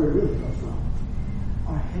start where it really comes from.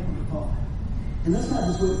 Our Heavenly Father. And let's not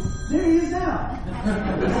just wait. There he is now.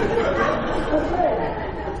 Okay.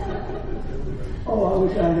 Oh, I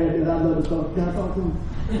wish I had it. I'd love to talk. Can I talk to him?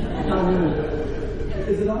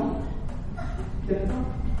 Is it on? Can I talk?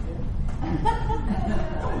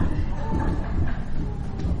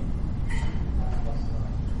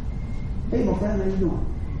 Hey, my friend, how you doing?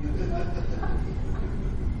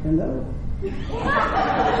 Hello?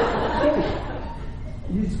 Hey,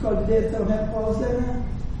 you just called your dad and tell him Happy Father's Day, man?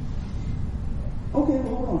 Okay,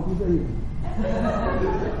 well, hold on. Who's right here?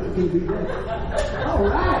 All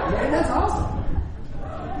right, man, that's awesome.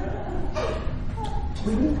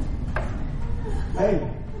 We good? Hey,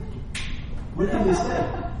 what can you say?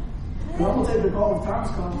 Well, I'm going to take the call if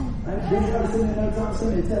Tom's calling. Right? Then you got to send me another time, send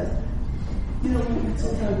me a text. You know,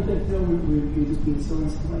 sometimes we think, we're just being silly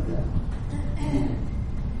and stuff like that.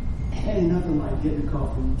 Ain't nothing like getting a call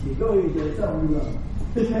from your kid. Go ahead, Dad, tell them you love them.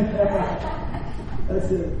 That's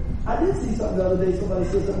it. I did see something the other day. Somebody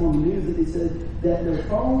said something on the news that they said that their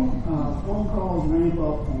phone calls ramp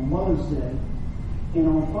up on Mother's Day, and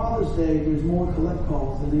on Father's Day there's more collect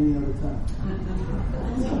calls than any other time.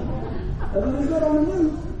 That's what they said on the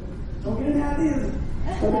news. Don't get any ideas. I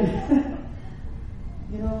mean,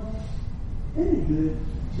 you know, isn't it good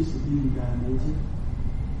just to be who God made you?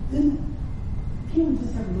 Can't we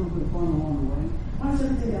just have a little bit of fun along the way? Why does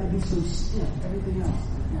everything got to be so stiff? Everything else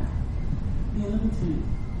like that. Man, let me tell you.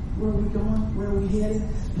 Where are we going? Where are we headed?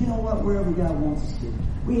 You know what? Wherever God wants us to.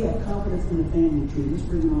 We have confidence in the family tree. Let's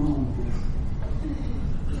bring it on home with this.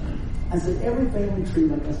 I said every family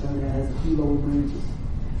tree, like I started out, has a few lower branches,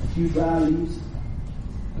 a few dry leaves,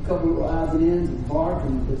 a couple of odds and ends and bark,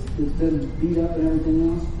 and it's been beat up and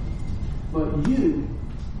everything else. But you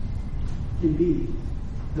can be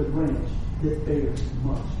the branch that bears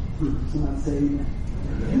much fruit. Somebody say amen.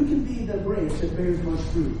 You can be the branch that bears much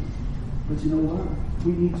fruit. But you know what?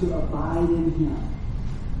 We need to abide in Him.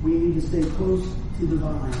 We need to stay close to the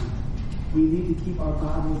vine. We need to keep our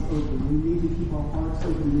Bibles open. We need to keep our hearts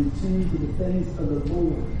open and in tune to the things of the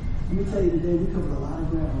Lord. Let me tell you today, we covered a lot of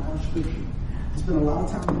ground, a lot of scripture. I spent a lot of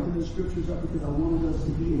time looking the scriptures up because I wanted us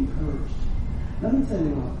to be encouraged. Let me tell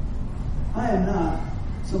you what. I am not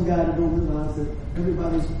some guy that don't realize that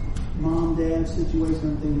everybody's mom, dad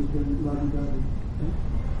situation, everything has been lovey-dovey. Okay?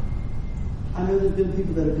 I know there's been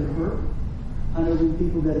people that have been hurt. I know there's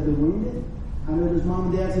people that have been wounded. I know there's mom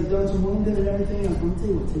and dads that have done some wounding and everything. I'm going to tell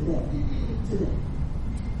you what, today,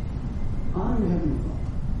 honor your Heavenly Father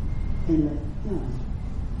and let Him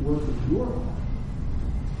work in your life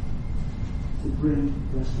to bring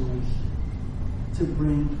restoration, to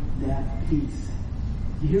bring that peace.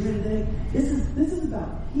 You hear me today? This is about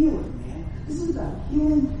healing, man. This is about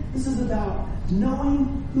healing. This is about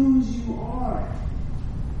knowing whose you are.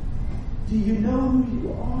 Do you know who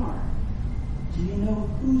you are? Do you know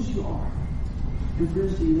whose you are? And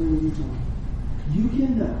first, do you know where you're going? You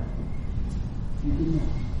can know. You can know.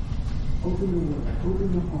 Open your word. Open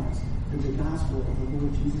your hearts to the gospel of the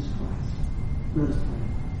Lord Jesus Christ. Let us pray.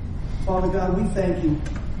 Father God, we thank you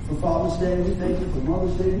for Father's Day. We thank you for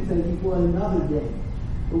Mother's Day. We thank you for another day.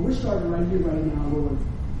 But we're starting right here, right now, Lord,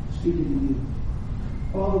 speaking to you.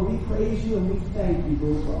 Father, we praise you and we thank you,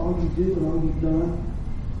 Lord, for all you do and all you've done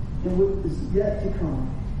and what is yet to come.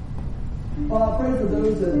 Father, I pray for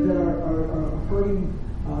those that are hurting,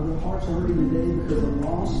 their hearts are hurting today because of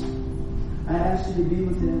loss. I ask you to be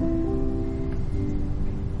with them.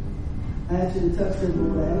 I ask you to touch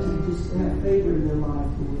them, Lord. I ask you to just have favor in their life,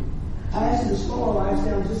 Lord. I ask you to slow our lives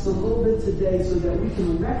down just a little bit today so that we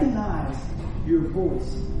can recognize your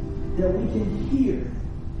voice, that we can hear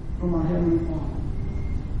from our Heavenly Father.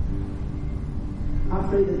 I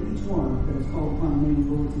pray that each one that is called upon the name of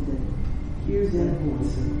the Lord today hears that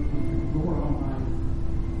voice of the Lord Almighty.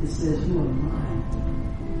 It says, you are mine.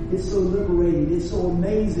 It's so liberating. It's so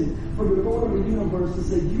amazing for the Lord of the universe to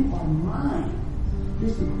say, you are mine.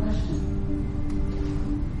 Here's the question.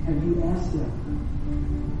 Have you asked Him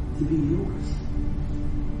to be yours?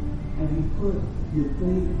 Have you put your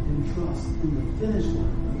faith and trust in the finished work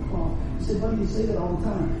of the cross? You say, buddy, you say that all the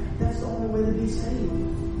time. That's the only way to be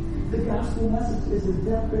saved. The gospel message is the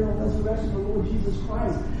death, burial, and resurrection of the Lord Jesus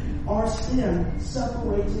Christ. Our sin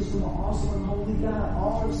separates us from an awesome and holy God.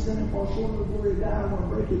 All our sin and fall short of the glory of God. I want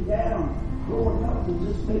to break it down. Lord, help to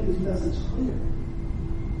just make this message clear.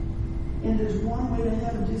 And there's one way to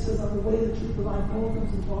heaven. Jesus says, I'm the way, the truth, the life. No one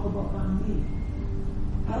comes to the Father but by me.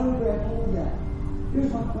 How do we grab hold of that?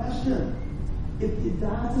 Here's my question. If you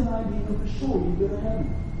die tonight, you know for sure you go to heaven.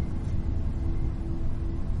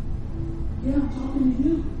 Yeah, I'm talking to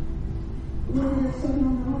you. Whoever that's sitting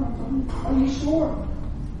on the heart, I'm talking to you. Are you sure?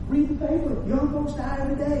 Read the paper. Young folks die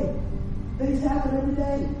every day. Things happen every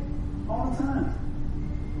day. All the time.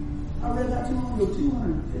 I read not too long ago,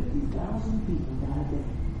 250,000 people die a day.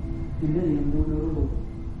 And many of them don't know the Lord.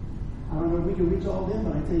 I don't know if we can reach all of them,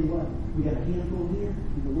 but I tell you what, we got a handful here,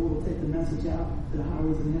 and the Lord will take the message out to the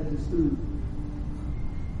highways and hedges through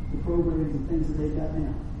the programs and things that they've got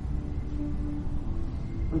now.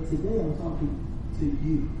 But today I'm talking to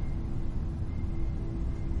you.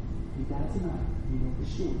 You die tonight, you know for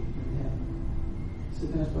sure you're going to heaven. So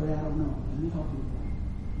Pastor, I don't know. Let me help you with that.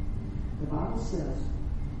 The Bible says,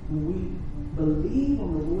 when we believe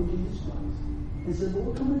on the Lord Jesus Christ, and say,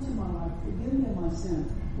 Lord, come into my life, forgive me of my sin.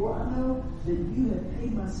 Lord, I know that you have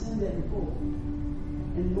paid my sin debt in full.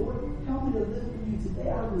 And Lord, help me to live for you today.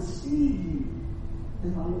 I receive you as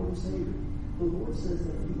my Lord and Savior. The Lord says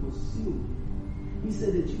that he will seal you. He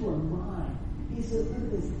said that you are mine. He said, look at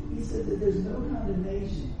this. He said that there's no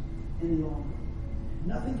condemnation in the altar.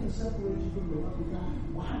 Nothing can separate you from the love of God.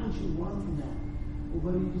 Why would you run from that? Well,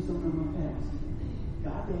 buddy, you just don't know my past.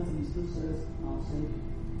 God does, and he still says, I'll save you.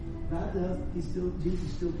 God does, Jesus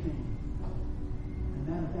still came. And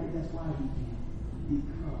matter of fact, that's why he came.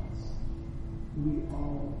 Because we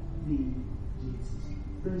all need Jesus.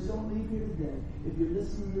 Friends, don't leave here today. If you're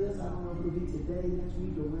listening to this, I don't know if it'll be today, next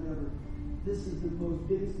week, or whenever. This is the most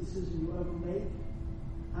biggest decision you'll ever make.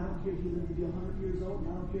 I don't care if you live to be 100 years old, and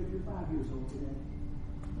I don't care if you're 5 years old today.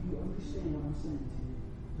 You understand what I'm saying to you.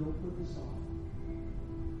 Don't put this off.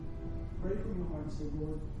 Pray from your heart and say,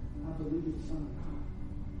 Lord, I believe you're the Son of God.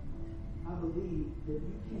 I believe that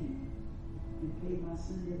you came and paid my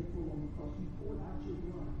sin debt full on the cross. You poured out your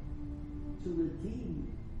blood to redeem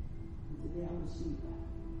me. And today I receive that.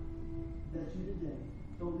 That's you today.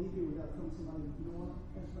 Don't leave here without telling somebody, you know what?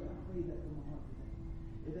 That's right. I prayed that from my heart today.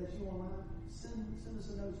 If that's you online, send us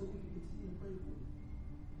a note so we can continue to pray for you.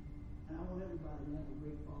 And I want everybody to have a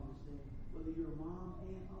great Father's Day. Whether you're a mom,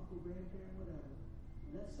 aunt, uncle, grandparent, whatever.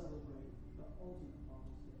 Let's celebrate the ultimate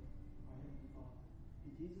Father's Day, our Heavenly Father.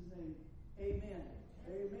 In Jesus' name, amen.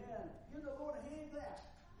 Amen. Give the Lord a hand clap.